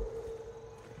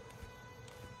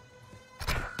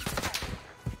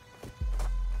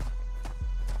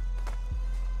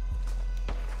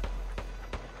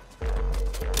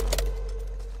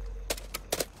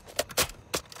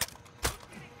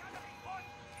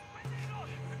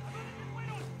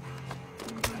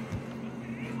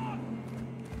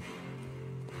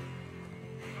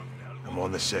 I'm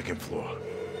on the second floor.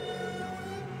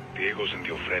 Diego's in the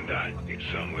ofrenda. It's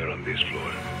somewhere on this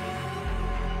floor.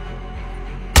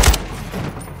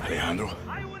 Alejandro,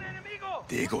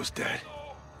 Diego's dead.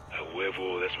 A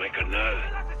huevo, that's my carnal.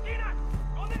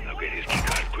 Now get his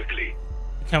keycard quickly.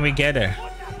 Can we get her?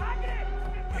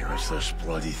 Where is this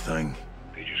bloody thing?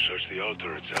 Did you search the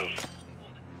altar itself?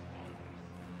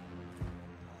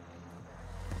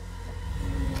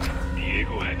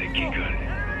 Diego had the keycard.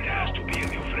 It has to be in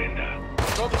the ofrenda.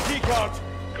 Got the keycard.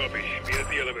 Copy. Be at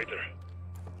the elevator.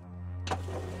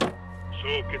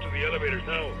 So, get to the elevators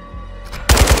now.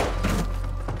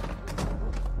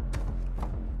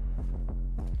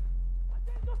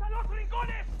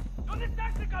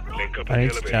 Link up in the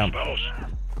elevators, vamos.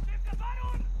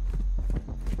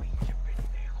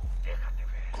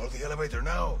 Call the elevator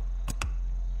now.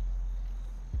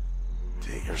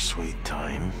 Take your sweet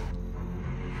time.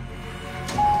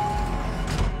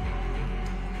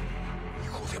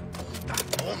 Hijo de puta,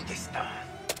 ¿dónde está?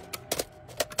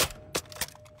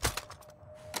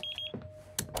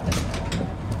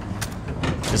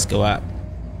 Let's go up.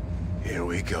 Here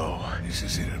we go. This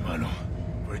is it, hermano.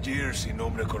 For years, Sin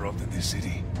Nombre corrupted this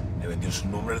city. Le vendió su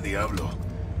nombre al diablo.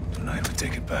 Tonight we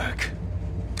take it back.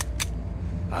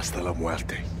 Hasta la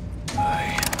muerte.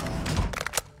 Aye.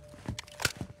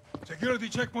 Security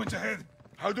checkpoints ahead.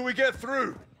 How do we get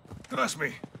through? Trust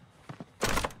me.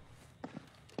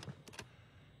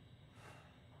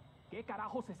 ¿Qué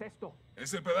carajos es esto?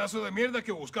 Es el pedazo de mierda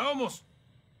que buscábamos.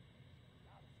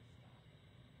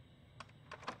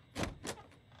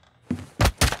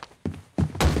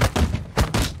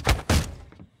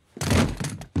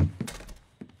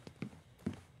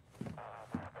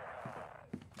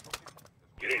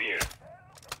 Get in here.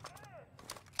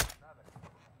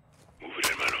 Move it,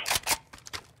 hermano.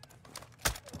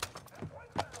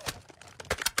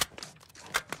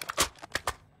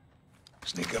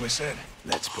 Sneak up, I said.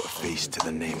 Let's put a face to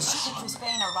the nameless. Shipping from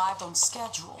Spain arrived on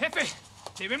schedule. Jefe,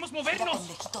 debemos Mira, movernos.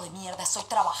 pendejito de mierda, estoy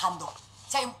trabajando.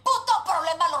 Si hay un puto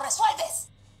problema, lo resuelves.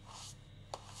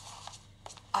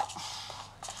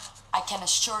 I can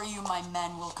assure you my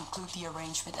men will conclude the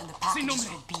arrangement and the Sin packages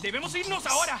nombre, will be... debemos irnos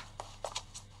ahora.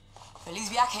 ¡Feliz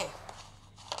viaje!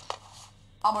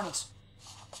 Vámonos.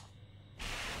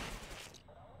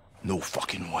 No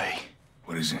fucking way.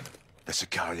 What is it? The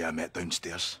Sicaria I met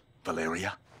downstairs,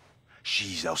 Valeria.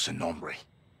 She's El Sin Nombre.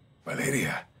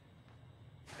 Valeria?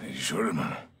 Are you sure,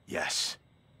 hermano? Yes.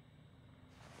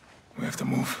 We have to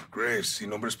move. Graves, Sin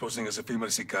Nombre's posting as a female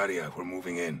Sicaria. We're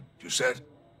moving in. You said?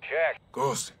 Check.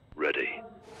 Ghost. Ready.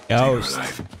 Ghost.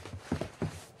 Alive.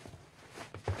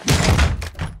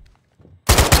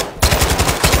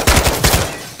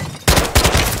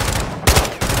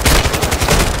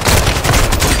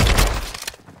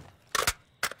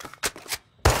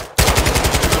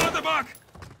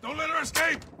 Don't let her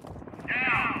escape!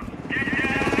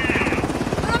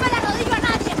 ¡No me la rodillo a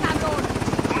nadie, cabrón!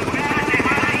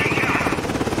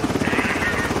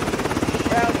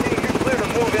 Ground team, you're clear to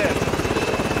move in.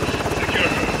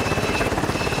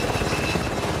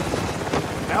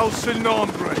 El Sin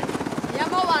Nombre. Me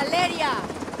llamo Valeria.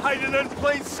 Hiding in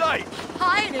plain sight.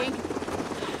 Hiding.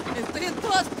 Estoy en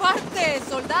todas partes,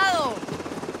 soldado.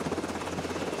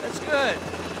 That's good.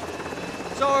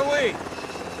 So are we.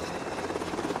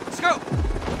 Let's go!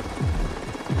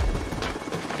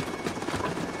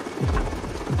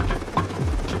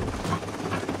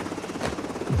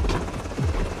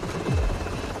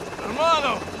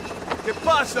 Hermano, ¿qué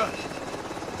pasa?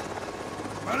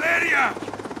 Valeria!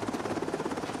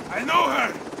 I know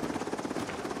her!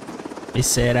 He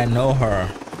said, I know her.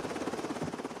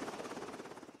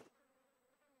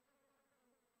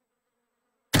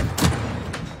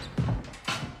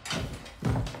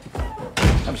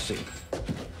 Have a seat.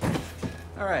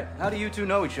 All right, how do you two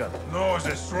know each other? No is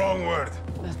a strong word.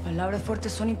 Las palabras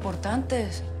fuertes son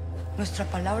importantes. Nuestra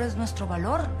palabra es nuestro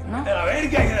valor, ¿no? ¡De la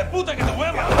verga, hija de puta, que te voy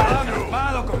a matar!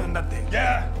 ¡Calmado, comandante!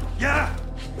 ¡Ya! ¡Ya!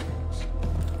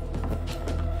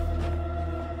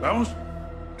 ¿Vamos?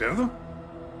 ¿Cerdo?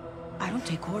 I don't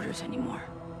take orders anymore.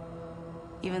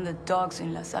 Even the dogs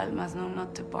in Las Almas know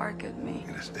not to bark at me.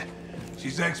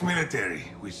 She's ex-military.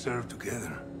 We served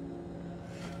together.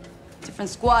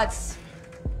 Different squads,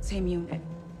 same unit.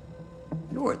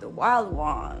 You were the wild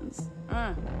ones.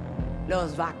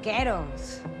 Los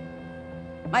vaqueros.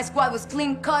 My squad was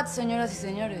clean cut, señoras y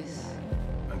señores.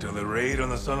 Until the raid on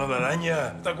the Son of la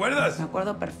Araña. ¿Te acuerdas? Me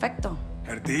acuerdo perfecto.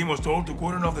 Her team was told to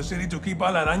cordon off the city to keep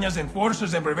all Araña's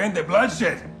enforcers and prevent the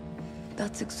bloodshed.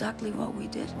 That's exactly what we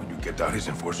did. When you kept out his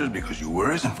enforcers because you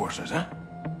were his enforcers, huh?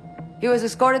 He was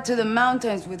escorted to the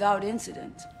mountains without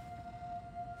incident.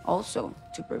 Also,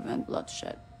 to prevent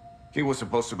bloodshed. He was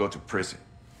supposed to go to prison.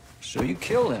 So you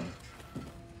killed him.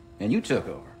 And you took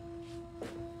over.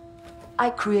 I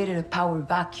created a power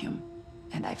vacuum,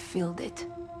 and I filled it.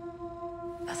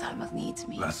 Las Almas needs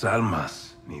me. Las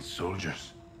Almas needs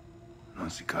soldiers, not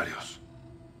sicarios.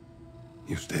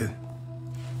 Y usted?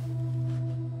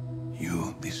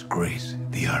 You disgrace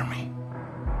the army.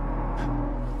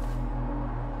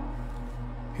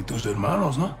 Y tus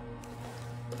hermanos, ¿no?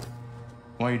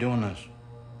 Why are you doing this?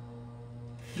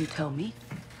 You tell me.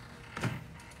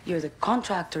 You're the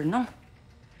contractor, no?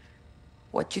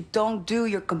 What you don't do,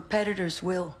 your competitors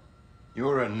will.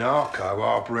 You're a narco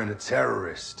operating a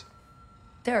terrorist.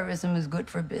 Terrorism is good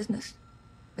for business.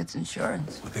 It's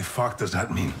insurance. What the fuck does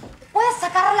that mean? ¡Puedes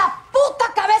sacar la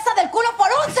puta cabeza del culo por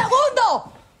un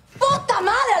segundo! ¡Puta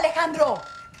madre, Alejandro!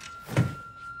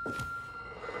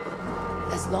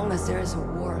 As long as there is a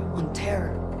war on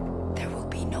terror, there will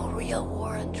be no real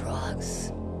war on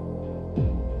drugs.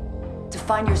 To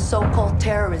find your so-called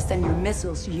terrorists and your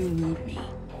missiles, you need me.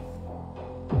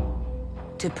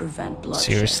 To prevent bloodshed.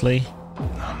 Seriously?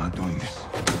 No, I'm not doing this.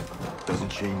 Doesn't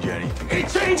change anything. It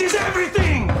changes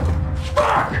everything!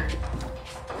 Fuck!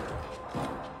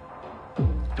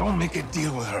 Don't make a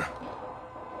deal with her.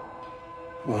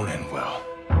 Won't end well.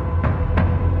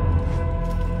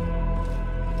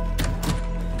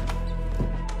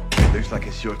 Looks like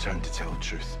it's your turn to tell the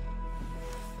truth.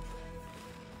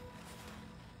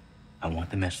 I want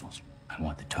the missiles, I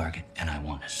want the target, and I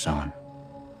want Hassan.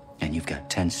 And you've got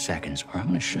 10 seconds, or I'm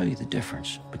gonna show you the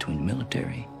difference between the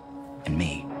military and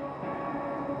me.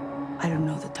 I don't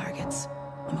know the targets.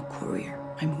 I'm a courier.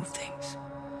 I move things.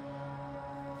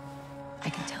 I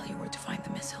can tell you where to find the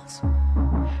missiles.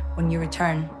 When you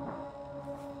return,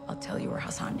 I'll tell you where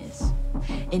Hassan is.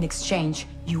 In exchange,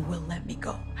 you will let me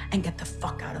go and get the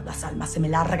fuck out of Las Almas. Se me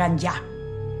largan ya.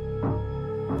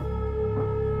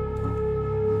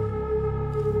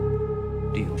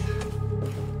 Deal.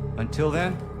 Until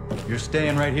then, you're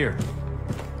staying right here.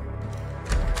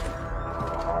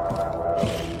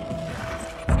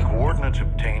 Coordinates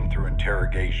obtained through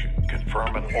interrogation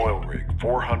confirm an oil rig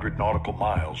 400 nautical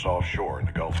miles offshore in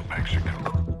the Gulf of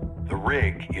Mexico. The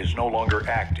rig is no longer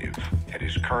active and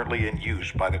is currently in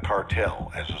use by the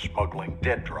cartel as a smuggling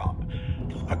dead drop.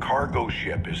 A cargo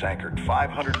ship is anchored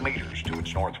 500 meters to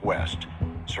its northwest.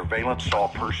 Surveillance saw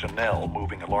personnel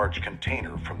moving a large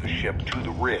container from the ship to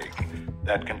the rig.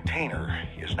 That container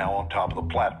is now on top of the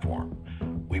platform.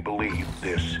 We believe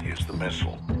this is the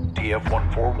missile.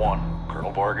 TF-141,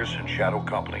 Colonel Vargas and Shadow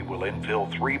Company will infill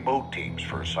 3 boat teams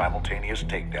for a simultaneous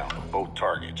takedown of both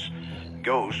targets.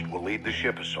 Ghost will lead the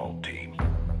ship assault team.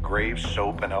 Graves,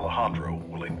 Soap, and Alejandro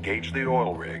will engage the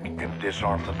oil rig and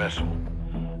disarm the missile.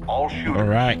 All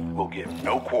shooters will get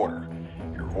no quarter.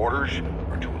 Your orders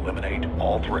are to eliminate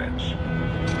all threats.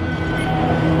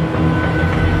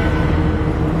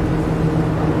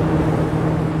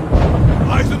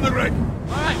 Eyes on the rig!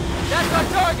 Alright, that's our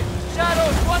target.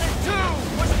 Shadows 1 and 2.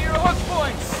 Push to your hook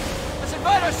points. Let's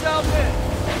invite ourselves in.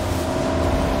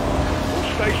 All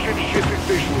station shipping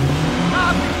visual.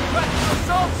 Copy. Practical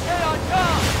assault. Stay on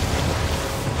comm.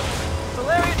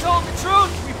 Valeria told the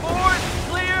truth. We board,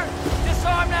 clear,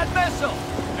 disarm that vessel.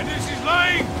 And this is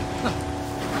lying?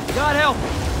 God help.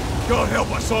 God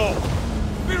help us all.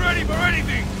 Be ready for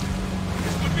anything.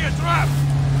 This could be a trap.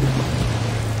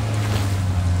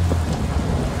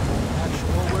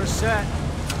 Actual, we're set.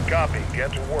 Copy.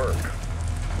 Get to work.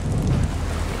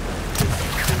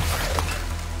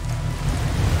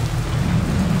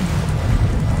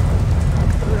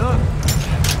 Good hook.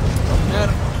 At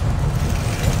him.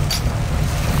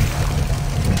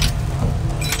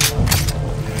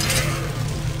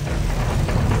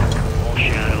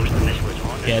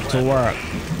 to work.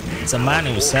 It's a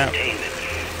manual set.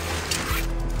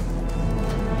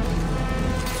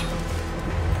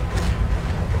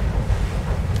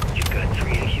 You've got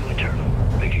 3 AQ internal.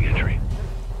 Making entry.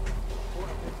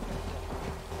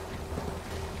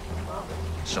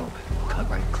 So, cut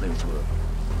right clear through.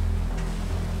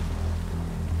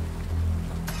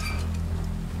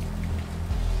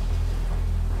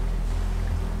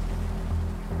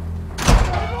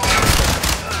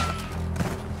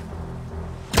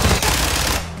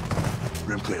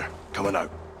 Room clear. Coming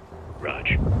out. Rog.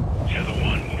 Shadow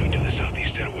 1 moving to the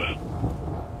southeast stairwell.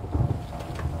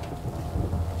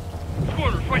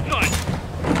 Quarters, right side.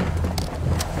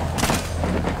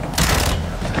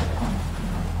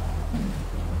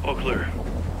 All clear.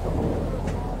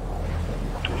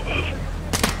 2 above.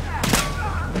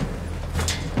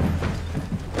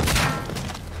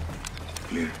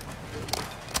 Clear.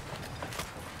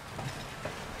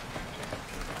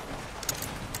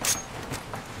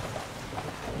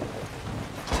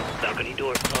 Balcony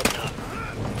door up top.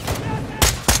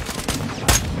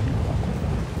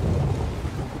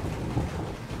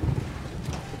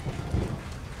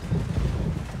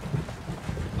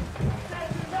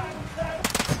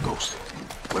 Ghost,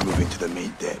 we're moving to the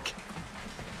main deck.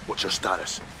 What's your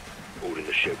status? Holding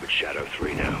the ship with Shadow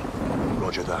 3 now.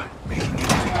 Roger that. Making it.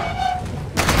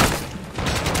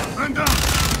 Man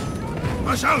down!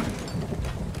 Rush out!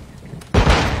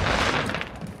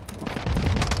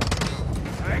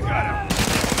 I got him!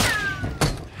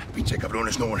 Pinche cabrón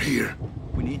is nowhere here.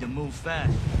 We need to move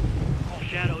fast. All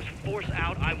Shadows, force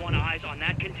out. I want eyes on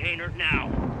that container now.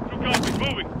 2 copies,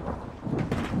 moving.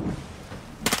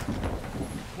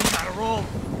 We gotta roll.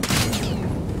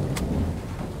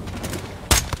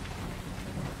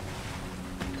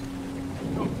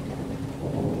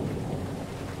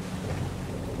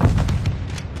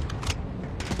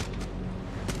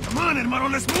 Come on, hermano,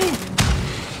 let's move!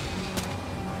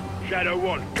 Shadow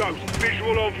 1, Ghost.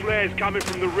 Visual on flares coming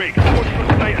from the rig. What's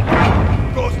the status?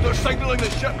 Ghost, they're signaling the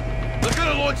ship. They're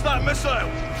gonna launch that missile.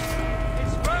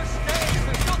 It's first stage.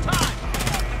 There's still time.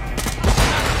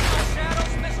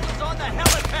 Shadow's missile is on the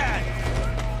helipad.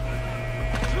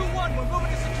 2-1, we're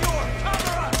moving to secure.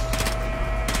 Cover us.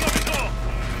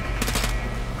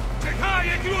 Take high,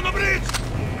 get you on the bridge!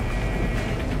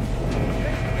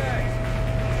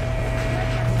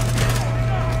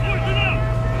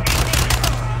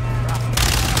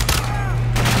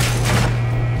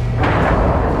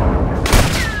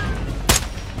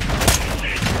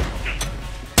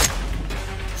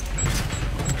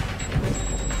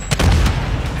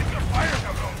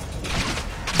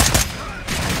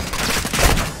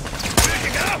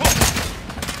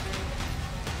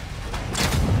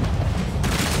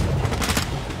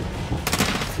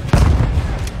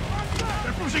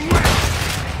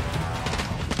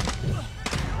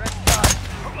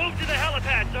 Move to the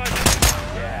helipad, Sergeant.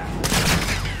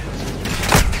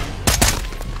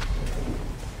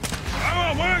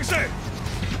 Vamos, muévanse!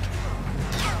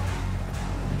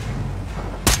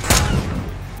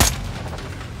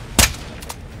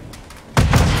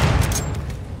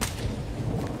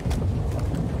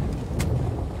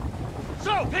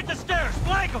 So, hit the stairs.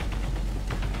 Flank them.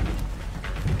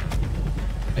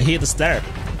 I hear the stair.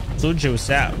 Told you what's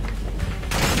out.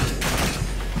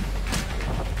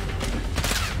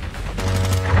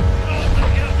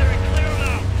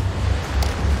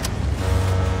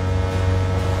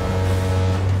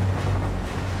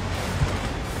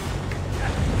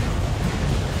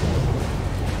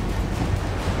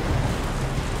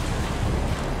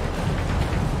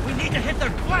 We need to hit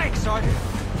their flank, Sergeant.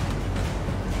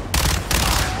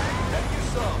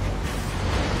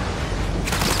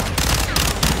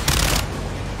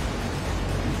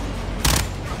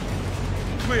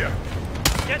 Clear.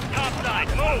 Get topside.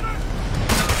 Move.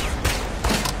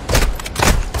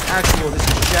 Actual, this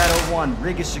is Shadow 1.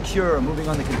 Rig is secure. Moving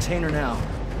on the container now.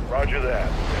 Roger that.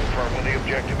 Confirm when the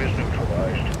objective is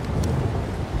neutralized.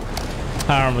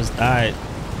 Harm has died.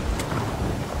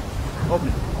 Open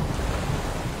it.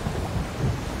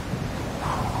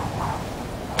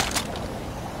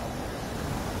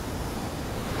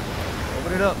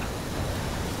 Open it up.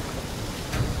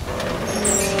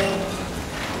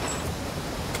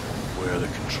 Where are the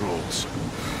controls?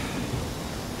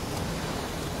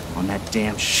 On that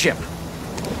damn ship.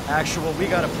 Actual, we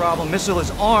got a problem. Missile is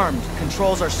armed.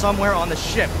 Controls are somewhere on the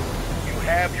ship. You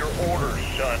have your orders,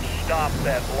 son. Stop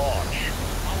that launch.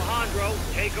 Alejandro,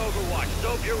 take Overwatch.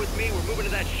 Soap here with me. We're moving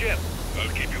to that ship. I'll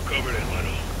keep you covered,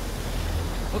 hermano.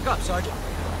 Look up, Sergeant.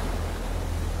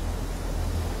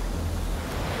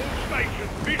 Station,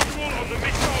 visual on the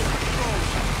missile controls.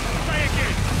 Say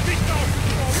again, missile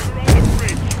controls are on the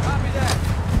bridge. Copy that.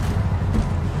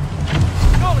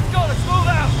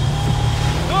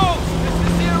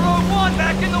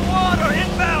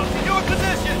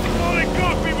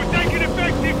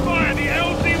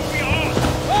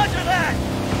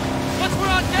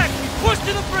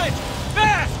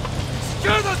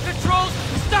 Secure those controls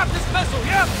and stop this missile,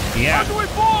 yep! Yeah. How do we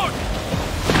board?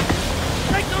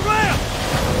 Take the ramp!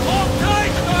 Hold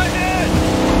tight, Skyhead!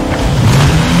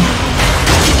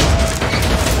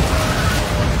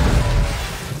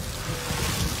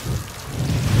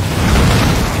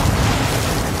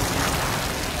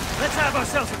 Let's have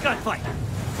ourselves a gunfight!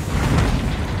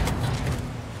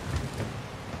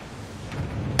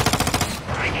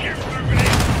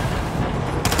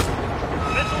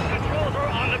 Missile controls are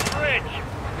on the bridge.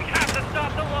 We have to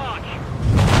stop the launch.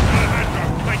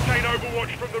 Maintain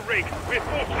overwatch from the rig. We're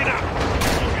forcing up.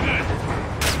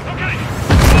 Okay.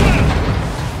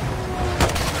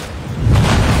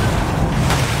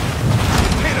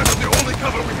 Containers are the only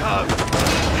cover we have.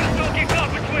 Just don't get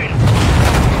caught between them.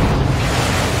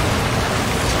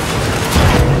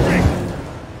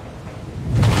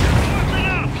 Forcing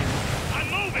up. I'm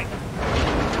moving.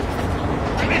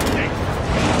 Missing.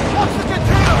 Watch the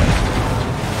container!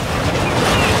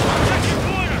 Second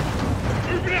corner.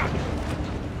 Moving up.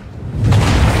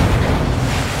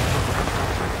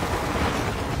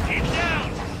 He's down.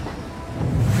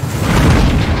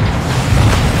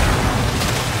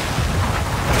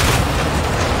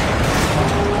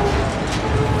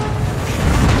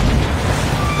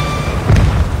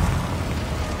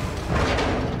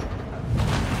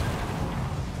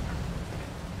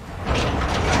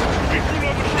 Recruit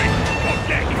on the bridge. On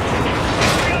deck.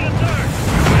 Three on the third.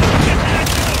 Get to that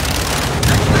door.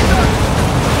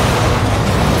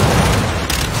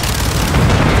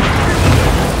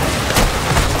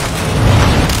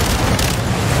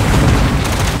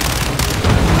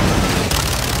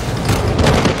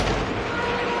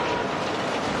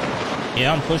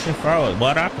 Yeah, I'm pushing forward.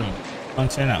 What happened?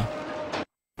 Continue.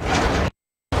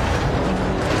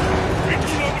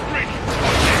 Recruit on the bridge.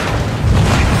 On deck.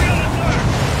 Three on the third.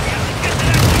 We have to get to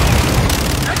that door.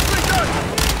 Actually done!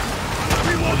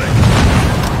 Reloading!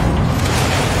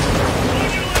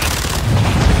 On your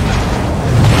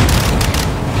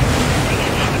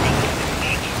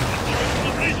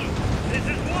left. This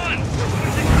is one. We're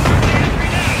pushing through the entry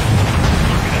now.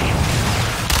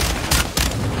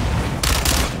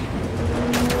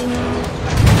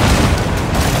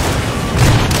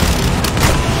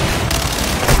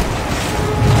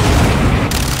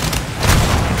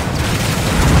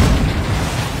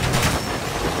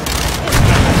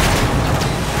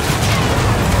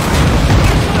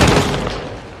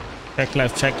 Check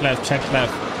left, check left, check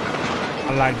left.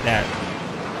 I like that.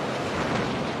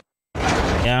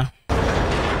 Yeah.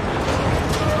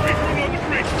 Recruit on the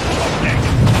bridge. On deck.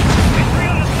 Three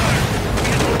on the third. We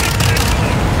have to get to that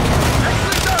door.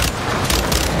 Actually done!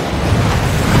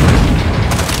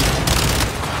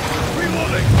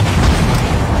 Reloading!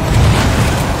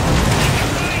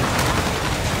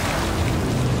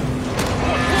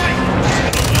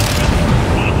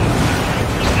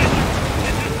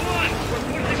 This is one. We're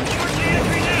pushing towards the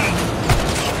entry now.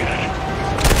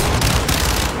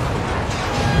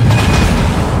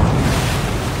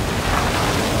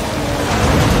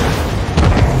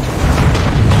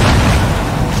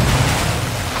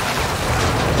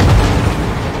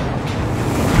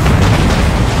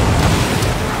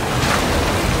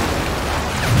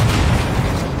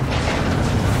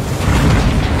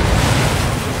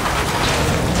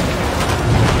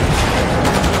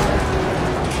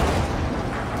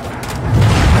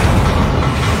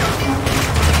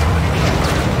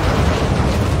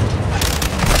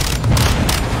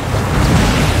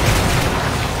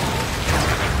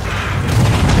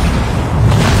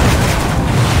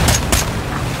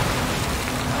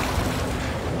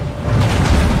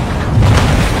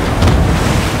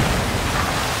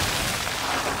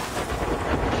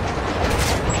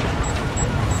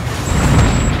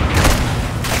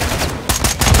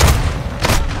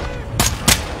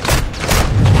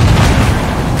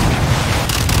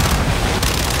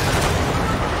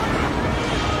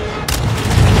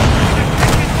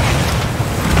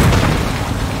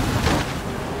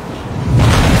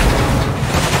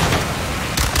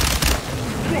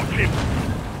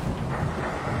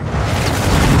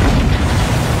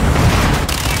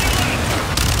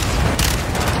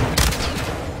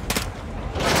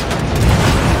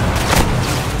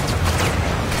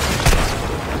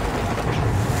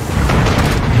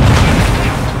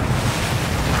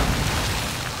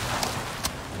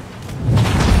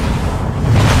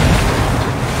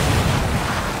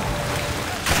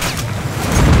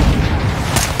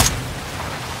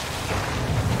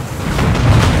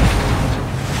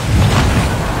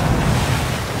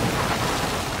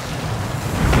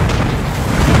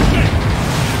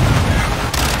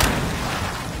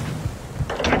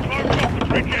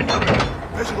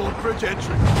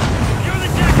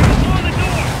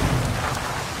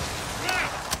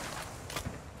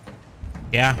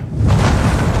 Yeah.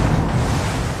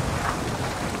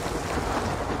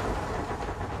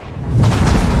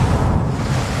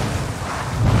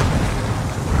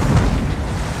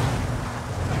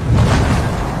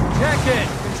 Check it.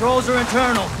 Controls are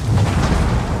internal.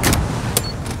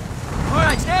 All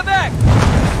right, stand back.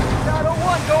 Shadow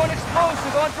 1 going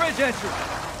explosive on bridge entry.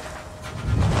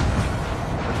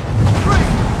 3,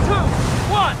 2,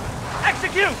 1,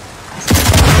 execute!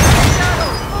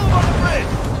 Shadow, move on the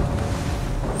bridge!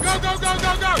 Go, go, go,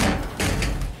 go, go!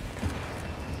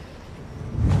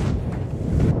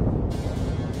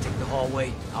 Take the hallway,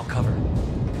 I'll cover.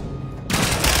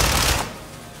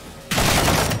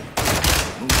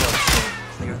 Move up, so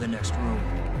clear the next room.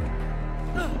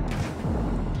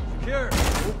 Secure.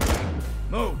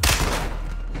 Move.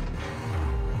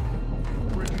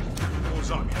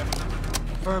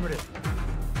 Affirmative.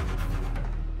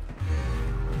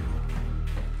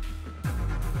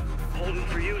 Holding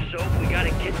for you, Soap. We gotta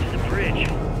get to the bridge.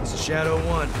 This is Shadow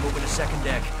 1, moving to second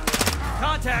deck.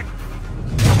 Contact!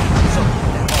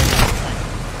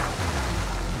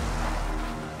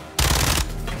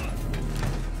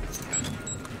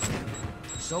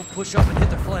 So push up and hit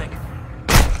the flank.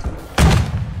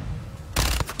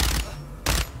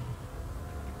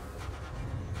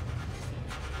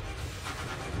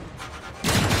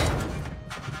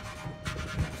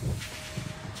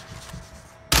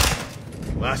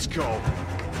 Let's go.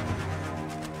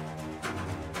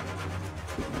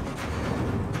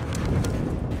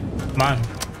 Come on.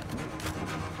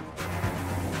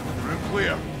 Room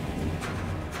clear.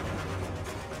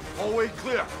 Hallway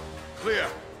clear. Clear.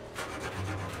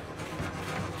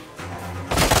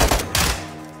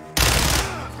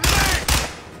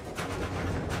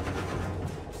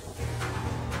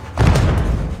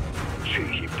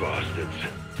 Cheeky bastards.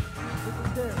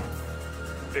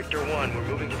 Victor 1, we're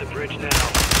moving to the bridge now.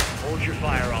 Hold your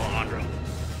fire, Alejandro.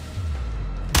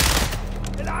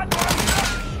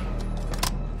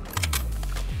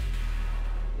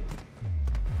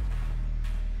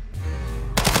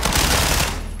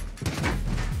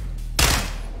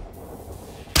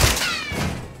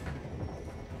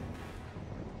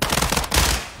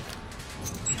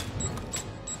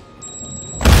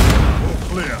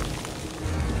 Clear.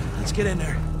 Let's get in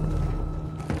there.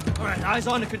 All right, eyes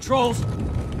on the controls.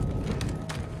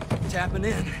 Tapping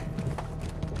in.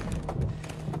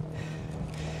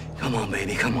 Come on,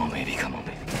 baby. Come on, baby. Come on,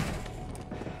 baby.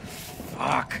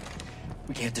 Fuck.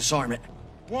 We can't disarm it.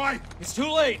 Why? It's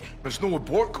too late. There's no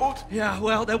abort code? Yeah,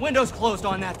 well, that window's closed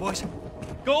on that, boys.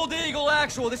 Gold Eagle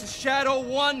Actual, this is Shadow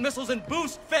 1, missiles in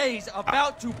boost phase,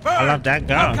 about to burn. I love that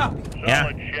gun. Yeah.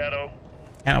 Solid, Shadow.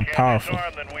 Kind of powerful.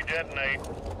 Then we detonate.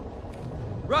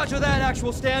 Roger that,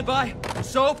 Actual, standby.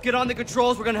 Soap, get on the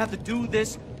controls. We're gonna have to do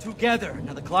this together.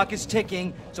 Now, the clock is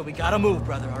ticking, so we gotta move,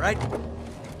 brother, all right?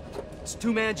 It's a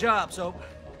two-man job, Soap.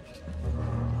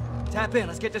 Tap in,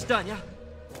 let's get this done, yeah?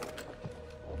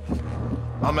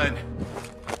 I'm in.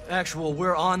 Actual,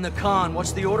 we're on the con.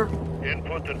 What's the order?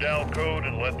 Input the DAL code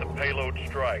and let the payload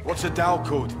strike. What's the DAL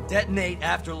code? Detonate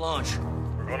after launch.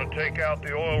 We're gonna take out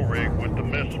the oil rig with the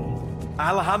missile.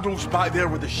 Alejandro's back there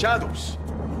with the shadows.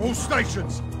 All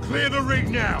stations, clear the rig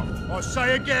now. I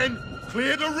say again,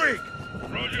 clear the rig.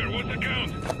 Roger, what's the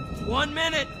count? 1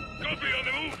 minute. Copy, on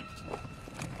the move.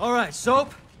 All right,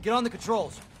 Soap, get on the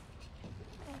controls.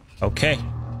 Okay.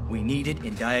 We need it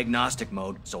in diagnostic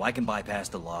mode so I can bypass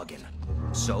the login.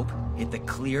 Soap, hit the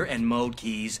clear and mode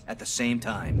keys at the same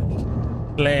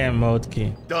time. Play mode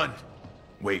key. Done.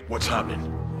 Wait, what's happening?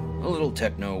 A little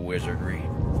techno wizardry.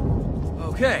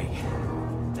 Okay.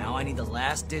 Now I need the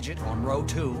last digit on row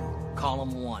 2,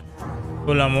 column 1.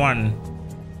 Column 1.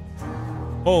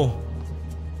 Oh.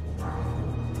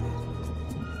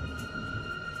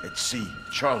 It's C.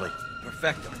 Charlie.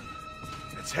 Perfecto.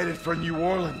 It's headed for New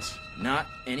Orleans. Not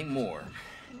anymore.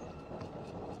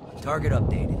 Target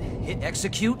updated. Hit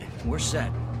execute, and we're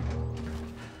set.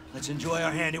 Let's enjoy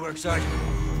our handiwork, Sergeant.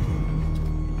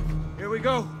 Here we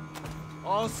go.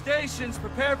 All stations,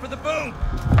 prepare for the boom.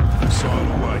 It's on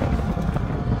the way.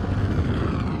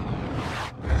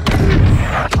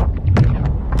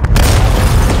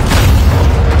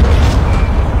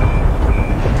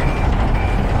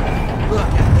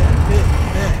 Look at that big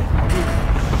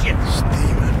shit.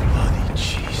 Steaming bloody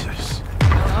Jesus.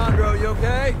 Alejandro, you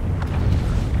okay?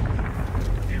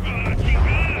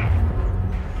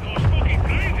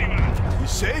 You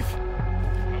safe?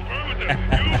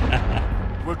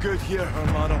 We're good here,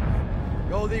 hermano.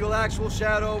 Gold Eagle Actual,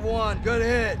 Shadow 1. Good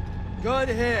hit. Good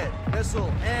hit.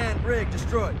 Missile and rig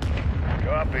destroyed.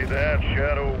 Copy that,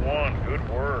 Shadow 1. Good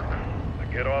work. The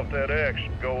Get off that X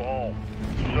and go home.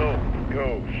 So,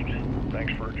 Ghost,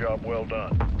 thanks for a job well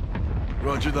done.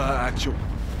 Roger that, Actual.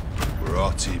 We're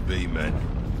RTB, men.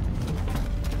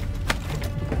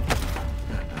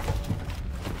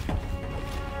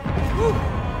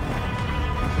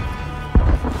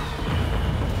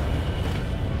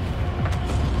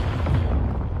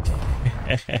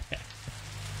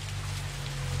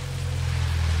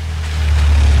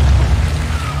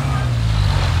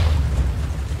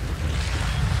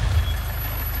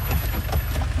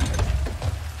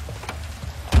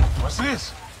 What's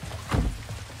this?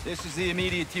 This is the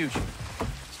immediate future.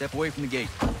 Step away from the gate.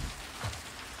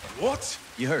 What?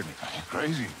 You heard me. You're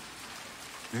crazy.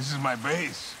 This is my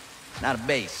base. Not a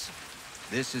base.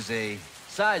 This is a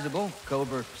sizable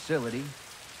covert facility,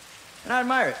 and I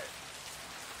admire it.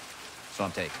 So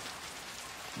I'm taking.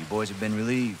 You boys have been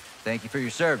relieved. Thank you for your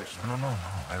service. No.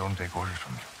 I don't take orders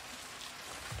from you.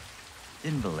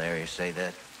 Didn't Valeria say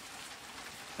that?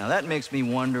 Now that makes me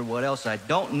wonder what else I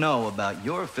don't know about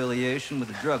your affiliation with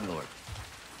the drug lord.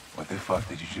 What the fuck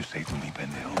did you just say to me,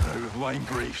 pendejo? Line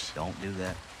briefs. Don't do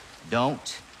that.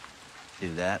 Don't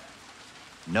do that.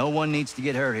 No one needs to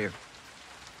get hurt here.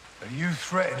 Are you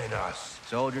threatening us?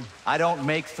 Soldier, I don't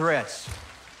make threats.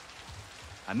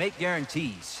 I make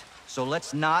guarantees. So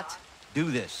let's not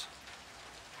do this.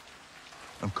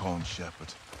 I'm calling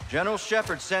Shepard. General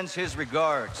Shepard sends his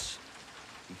regards.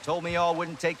 He told me y'all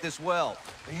wouldn't take this well.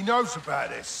 He knows about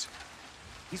this.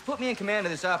 He's put me in command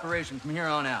of this operation from here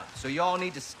on out. So y'all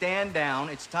need to stand down.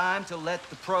 It's time to let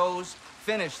the pros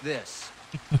finish this.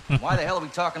 Why the hell are we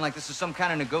talking like this is some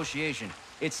kind of negotiation?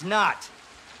 It's not.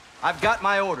 I've got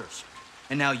my orders.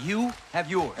 And now you have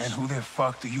yours. And who the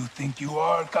fuck do you think you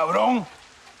are, cabron?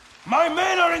 My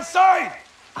men are inside!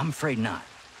 I'm afraid not.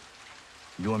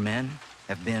 Your men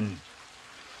have been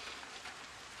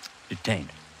detained.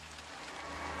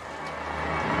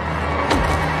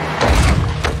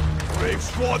 Graves,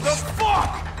 what the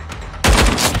fuck?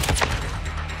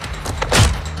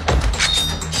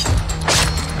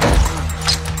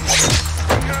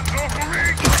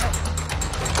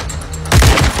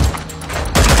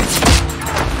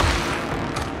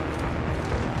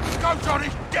 Go, Johnny!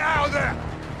 Get out of there!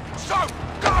 So,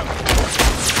 go!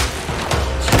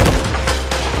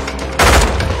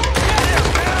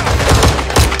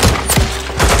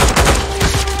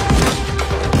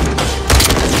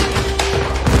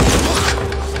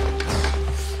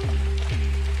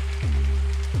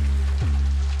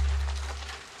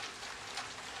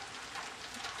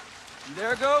 You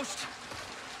there, Ghost?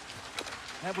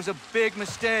 That was a big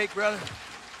mistake, brother.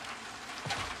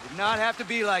 Did not have to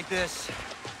be like this.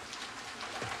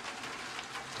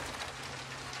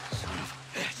 Son of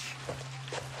a bitch.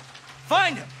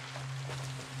 Find him!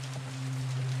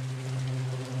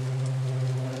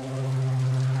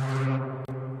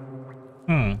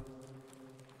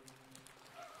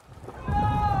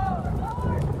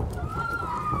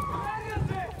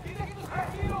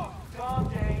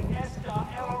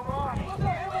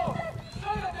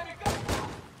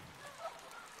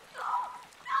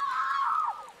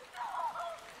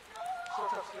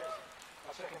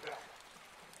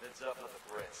 Heads up on the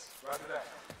Brits. Roger that.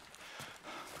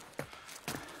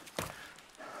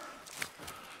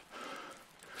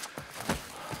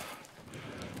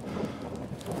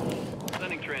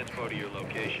 Sending transpo to your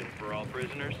location for all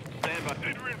prisoners. Stand by.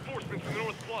 Need reinforcements in the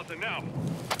North Plaza now.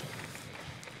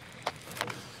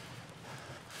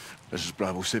 This is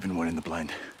Bravo 7-1 in the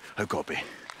blind. How copy?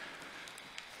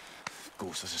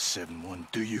 Ghost, this is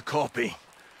 7-1. Do you copy?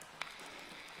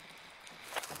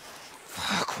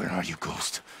 Fuck, where are you,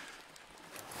 Ghost?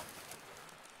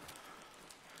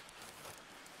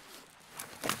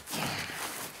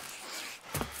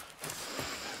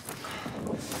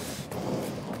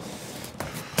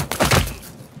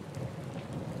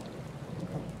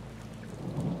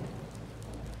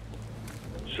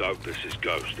 So, this is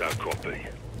Ghost, our copy.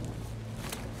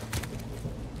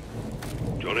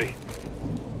 Johnny?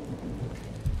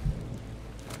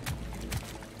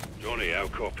 Johnny, our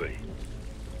copy.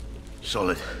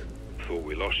 Solid. Thought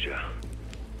we lost you.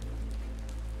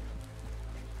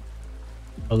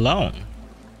 Alone.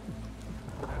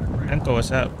 Franco,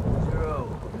 what's up?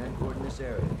 Zero. Men in this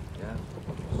area. Yeah.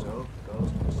 So,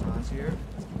 Ghost, Hassan's here.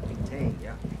 Contained,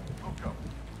 yeah. Okay.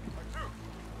 Two.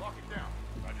 Lock it down.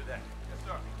 Roger that. Yes,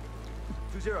 sir.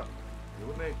 2-0. You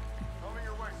with me? Coming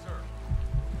your way, sir.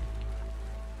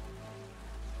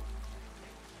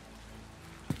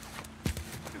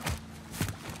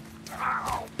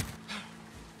 Ow!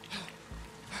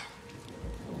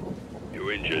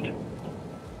 You injured?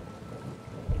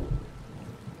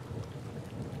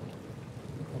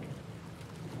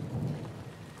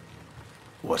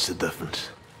 What's the difference?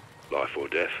 Life or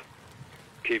death.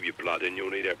 Keep your blood in,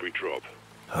 you'll need every drop.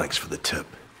 Thanks for the tip.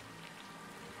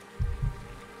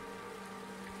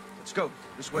 Let's go.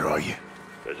 This way. Where are you?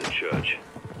 There's a church.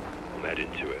 I'm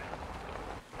heading to it.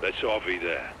 Let's RV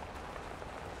there.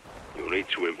 You'll need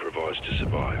to improvise to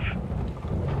survive.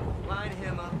 Line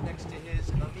him up next to his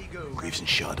amigo. Graves and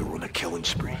Shadow are on a killing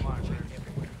spree.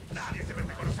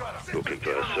 Looking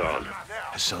for Hassan.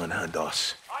 Hassan and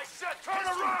us. I said turn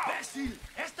around!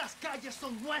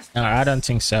 No, I don't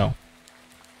think so.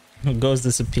 Ghosts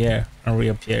disappear and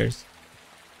reappears.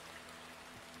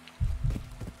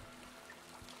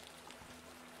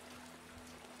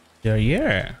 They're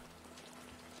here.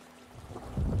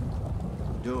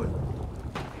 Do it.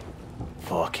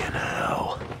 Fucking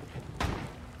hell.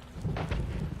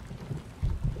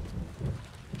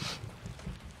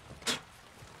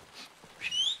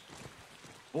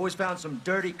 Boys found some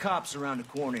dirty cops around the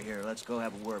corner here. Let's go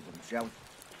have a word with them, shall we?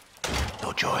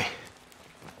 No joy.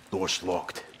 Door's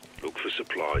locked. Look for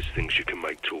supplies, things you can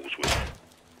make tools with.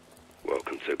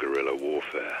 Welcome to guerrilla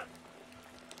warfare.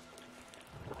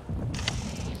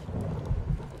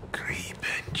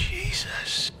 Creeping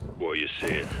Jesus. What are you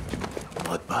seeing?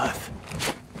 Bloodbath.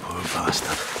 Poor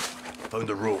bastard. Found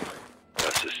a rope.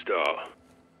 That's a start.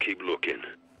 Keep looking.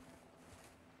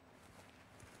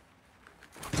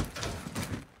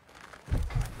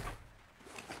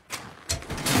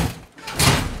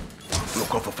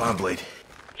 Look off a fan blade.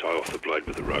 Tie off the blade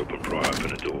with a rope and pry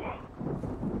open a door.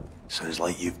 Sounds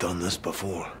like you've done this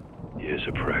before. Years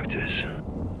of practice.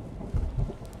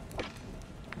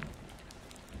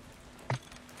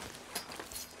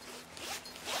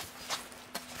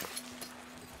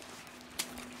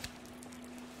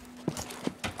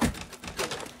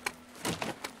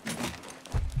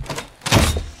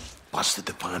 Busted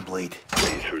the fan blade.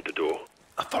 See you through the door.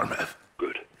 Affirmative.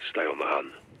 Good. Stay on the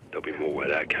hunt. There'll be more where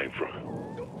that came from.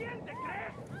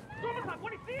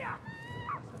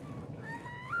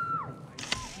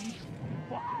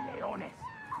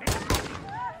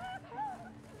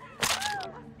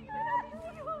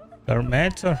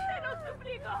 Tormentor.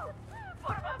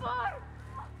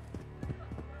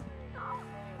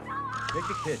 Take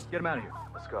the kid. Get him out of here.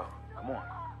 Let's go. Come on.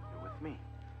 You're with me.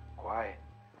 Quiet.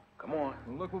 Come on.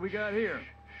 Well, look what we got here.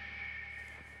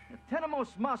 Tenemos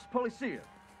más policía.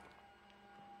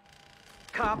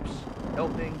 Cops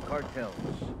helping cartels.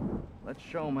 Let's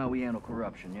show them how we handle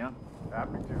corruption, yeah?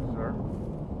 Happy to, sir.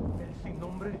 El sin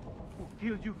nombre who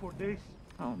killed you for this.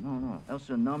 Oh, no. El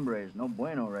sin nombre is no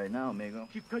bueno right now, amigo.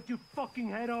 He cut your fucking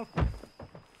head off.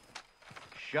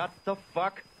 Shut the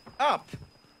fuck up!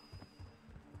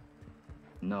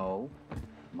 No.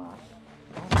 Mas.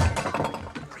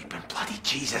 Creeping bloody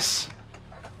Jesus.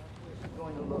 It's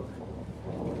going to look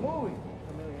muy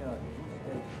familiar.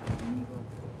 Usted, amigo.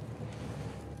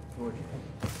 George.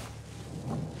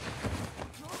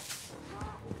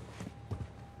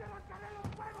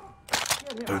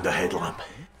 Found a headlamp.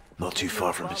 Not too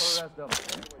far from his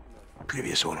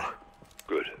previous owner.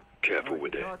 Good. Careful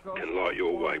with it. Can light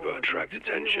your way but attract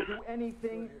attention. Do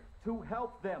anything to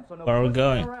help them. So no Where are we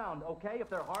going? around, okay? If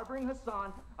they're harboring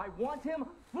Hassan, I want him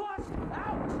flushed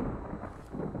out.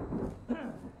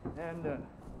 And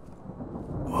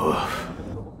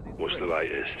What's the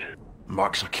latest?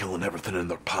 Marks are killing everything in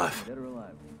their path. dead or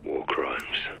alive. War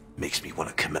crimes. Makes me want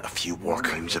to commit a few war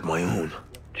crimes of my own.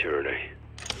 Tyranny.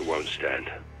 It won't stand.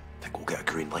 Think we'll get a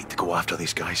green light to go after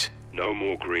these guys. No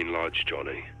more green lights,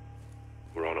 Johnny.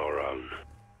 We're on our own.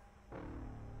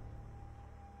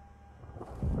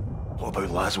 What about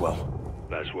Laswell?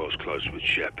 Laswell's close with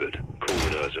Shepard.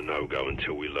 Calling her's a no-go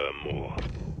until we learn more.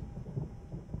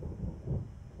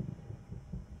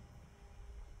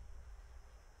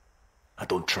 I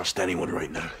don't trust anyone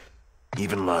right now.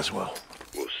 Even Laswell.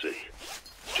 We'll see.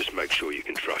 Just make sure you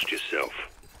can trust yourself.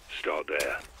 Start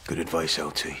there. Good advice,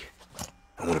 LT.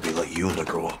 I want to be like you when I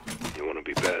grow up. You want to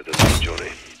be better than me,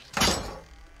 Johnny.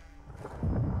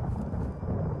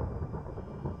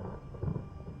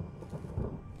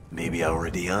 Maybe I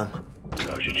already am.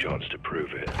 Now's your chance to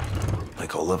prove it.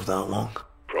 Think I'll live that long?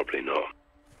 Probably not.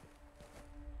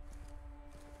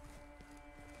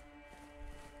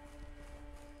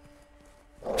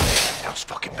 Those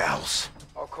fucking bells.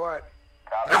 All quiet.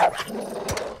 What's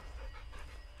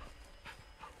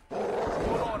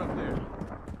going on up there?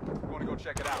 I'm gonna go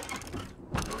check it out.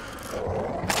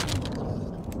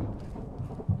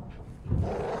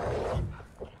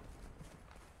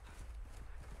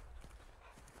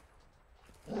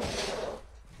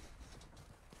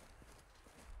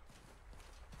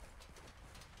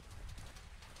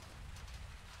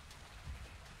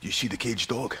 You see the caged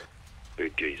dog?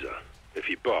 Big geezer. If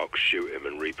he barks, shoot him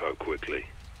and repo quickly.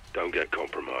 Don't get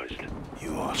compromised.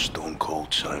 You are stone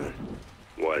cold, Simon.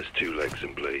 Wires 2 legs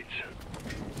and bleeds.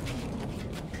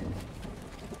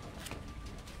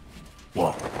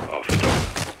 What?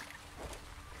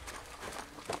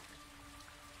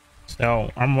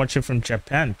 So I'm watching from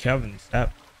Japan, Kevin.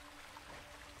 Stop.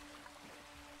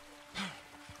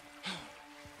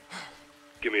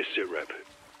 Give me a sit rep.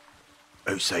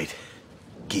 Outside.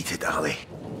 Gated alley.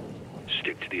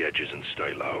 Stick to the edges and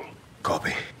stay low.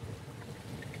 Copy.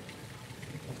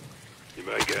 You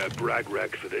may get a brag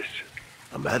rag for this.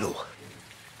 A medal?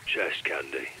 Chest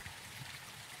candy.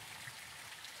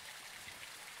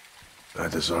 I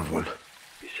deserve one.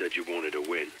 You said you wanted a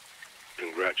win.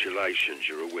 Congratulations,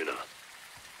 you're a winner.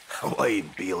 Hawaiian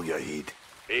Beale, your head.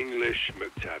 English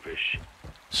McTavish.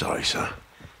 Sorry, sir.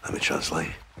 Let me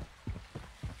translate.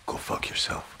 Go fuck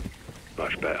yourself.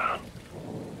 Much better.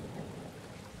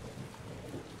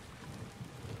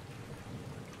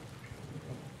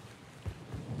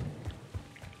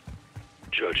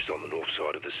 Church is on the north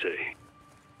side of the city.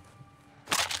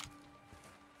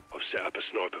 I've set up a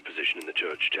sniper position in the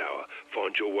church tower.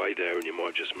 Find your way there and you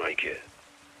might just make it.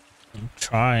 I'm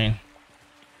trying.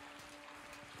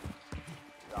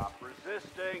 Stop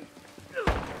resisting.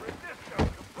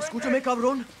 Escúchame,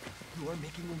 cabrón. You are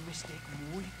making un mistake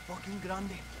muy fucking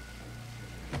grande.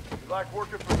 You like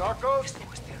working for narcos? Esto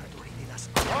es territorio de las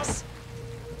armas.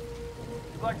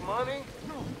 You like money?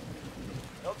 No.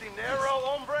 El dinero,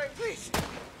 hombre? Please.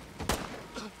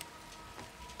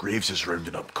 Graves is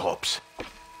rounding up cops.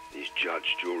 He's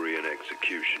judge, jury, and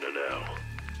executioner now.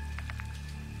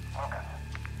 I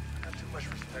got too much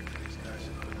respect for these guys.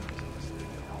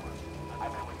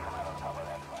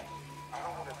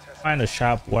 Find a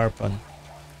sharp weapon.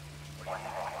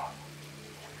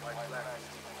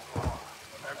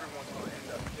 Everyone's gonna end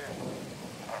up dead.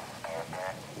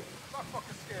 I'm not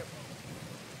fucking scared, bro.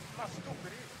 I'm not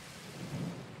stupid either.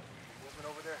 Movement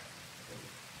over there.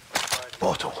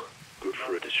 Bottle. Good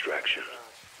for a distraction.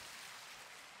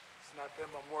 It's not them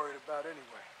I'm worried about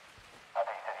anyway. I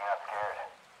think you said you're not scared.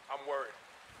 I'm worried.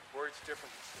 Worried's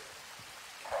different than scared.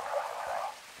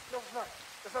 No, it's not.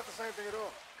 It's not the same thing at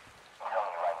all. I'm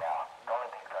telling you right now, don't let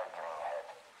these guys get in your head.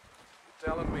 You're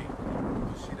telling me.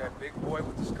 You see that big boy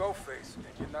with the skull face, and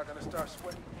you're not gonna start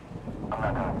sweating? I'm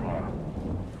not gonna see him.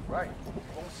 You're right. You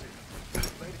won't see him.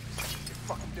 Lady, you're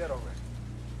fucking dead already.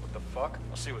 What the fuck?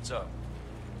 I'll see what's up.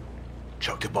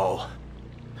 Chuck the ball.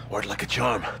 Word like a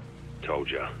charm. Told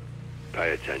ya.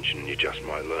 Pay attention and you just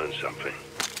might learn something.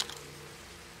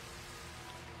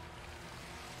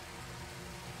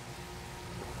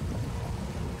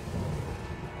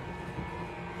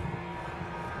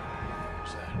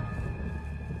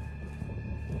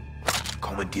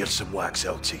 Commandeer some wax,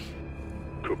 LT.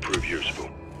 Could prove useful.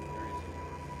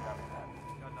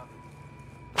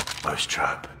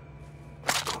 Mousetrap.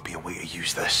 Could be a way to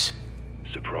use this.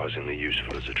 Surprisingly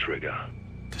useful as a trigger.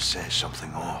 To set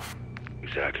something off.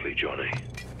 Exactly, Johnny.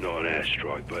 Not an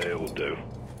airstrike, but it'll do.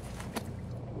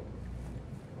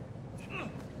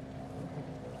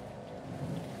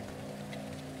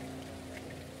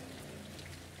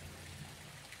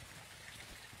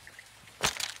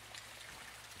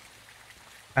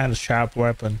 And a sharp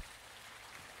weapon.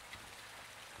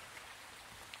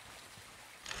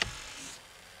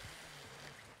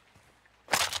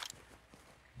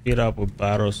 Beat up with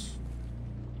barrels.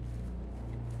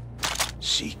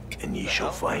 Seek and ye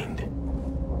shall find.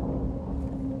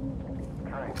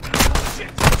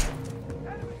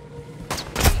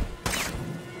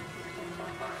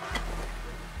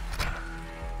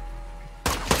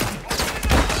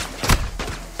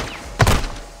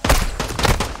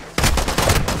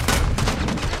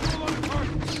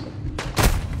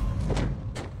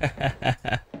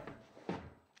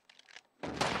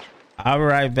 I'll be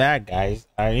right back, guys.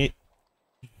 Alright.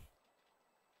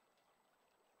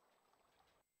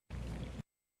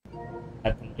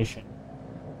 Mission.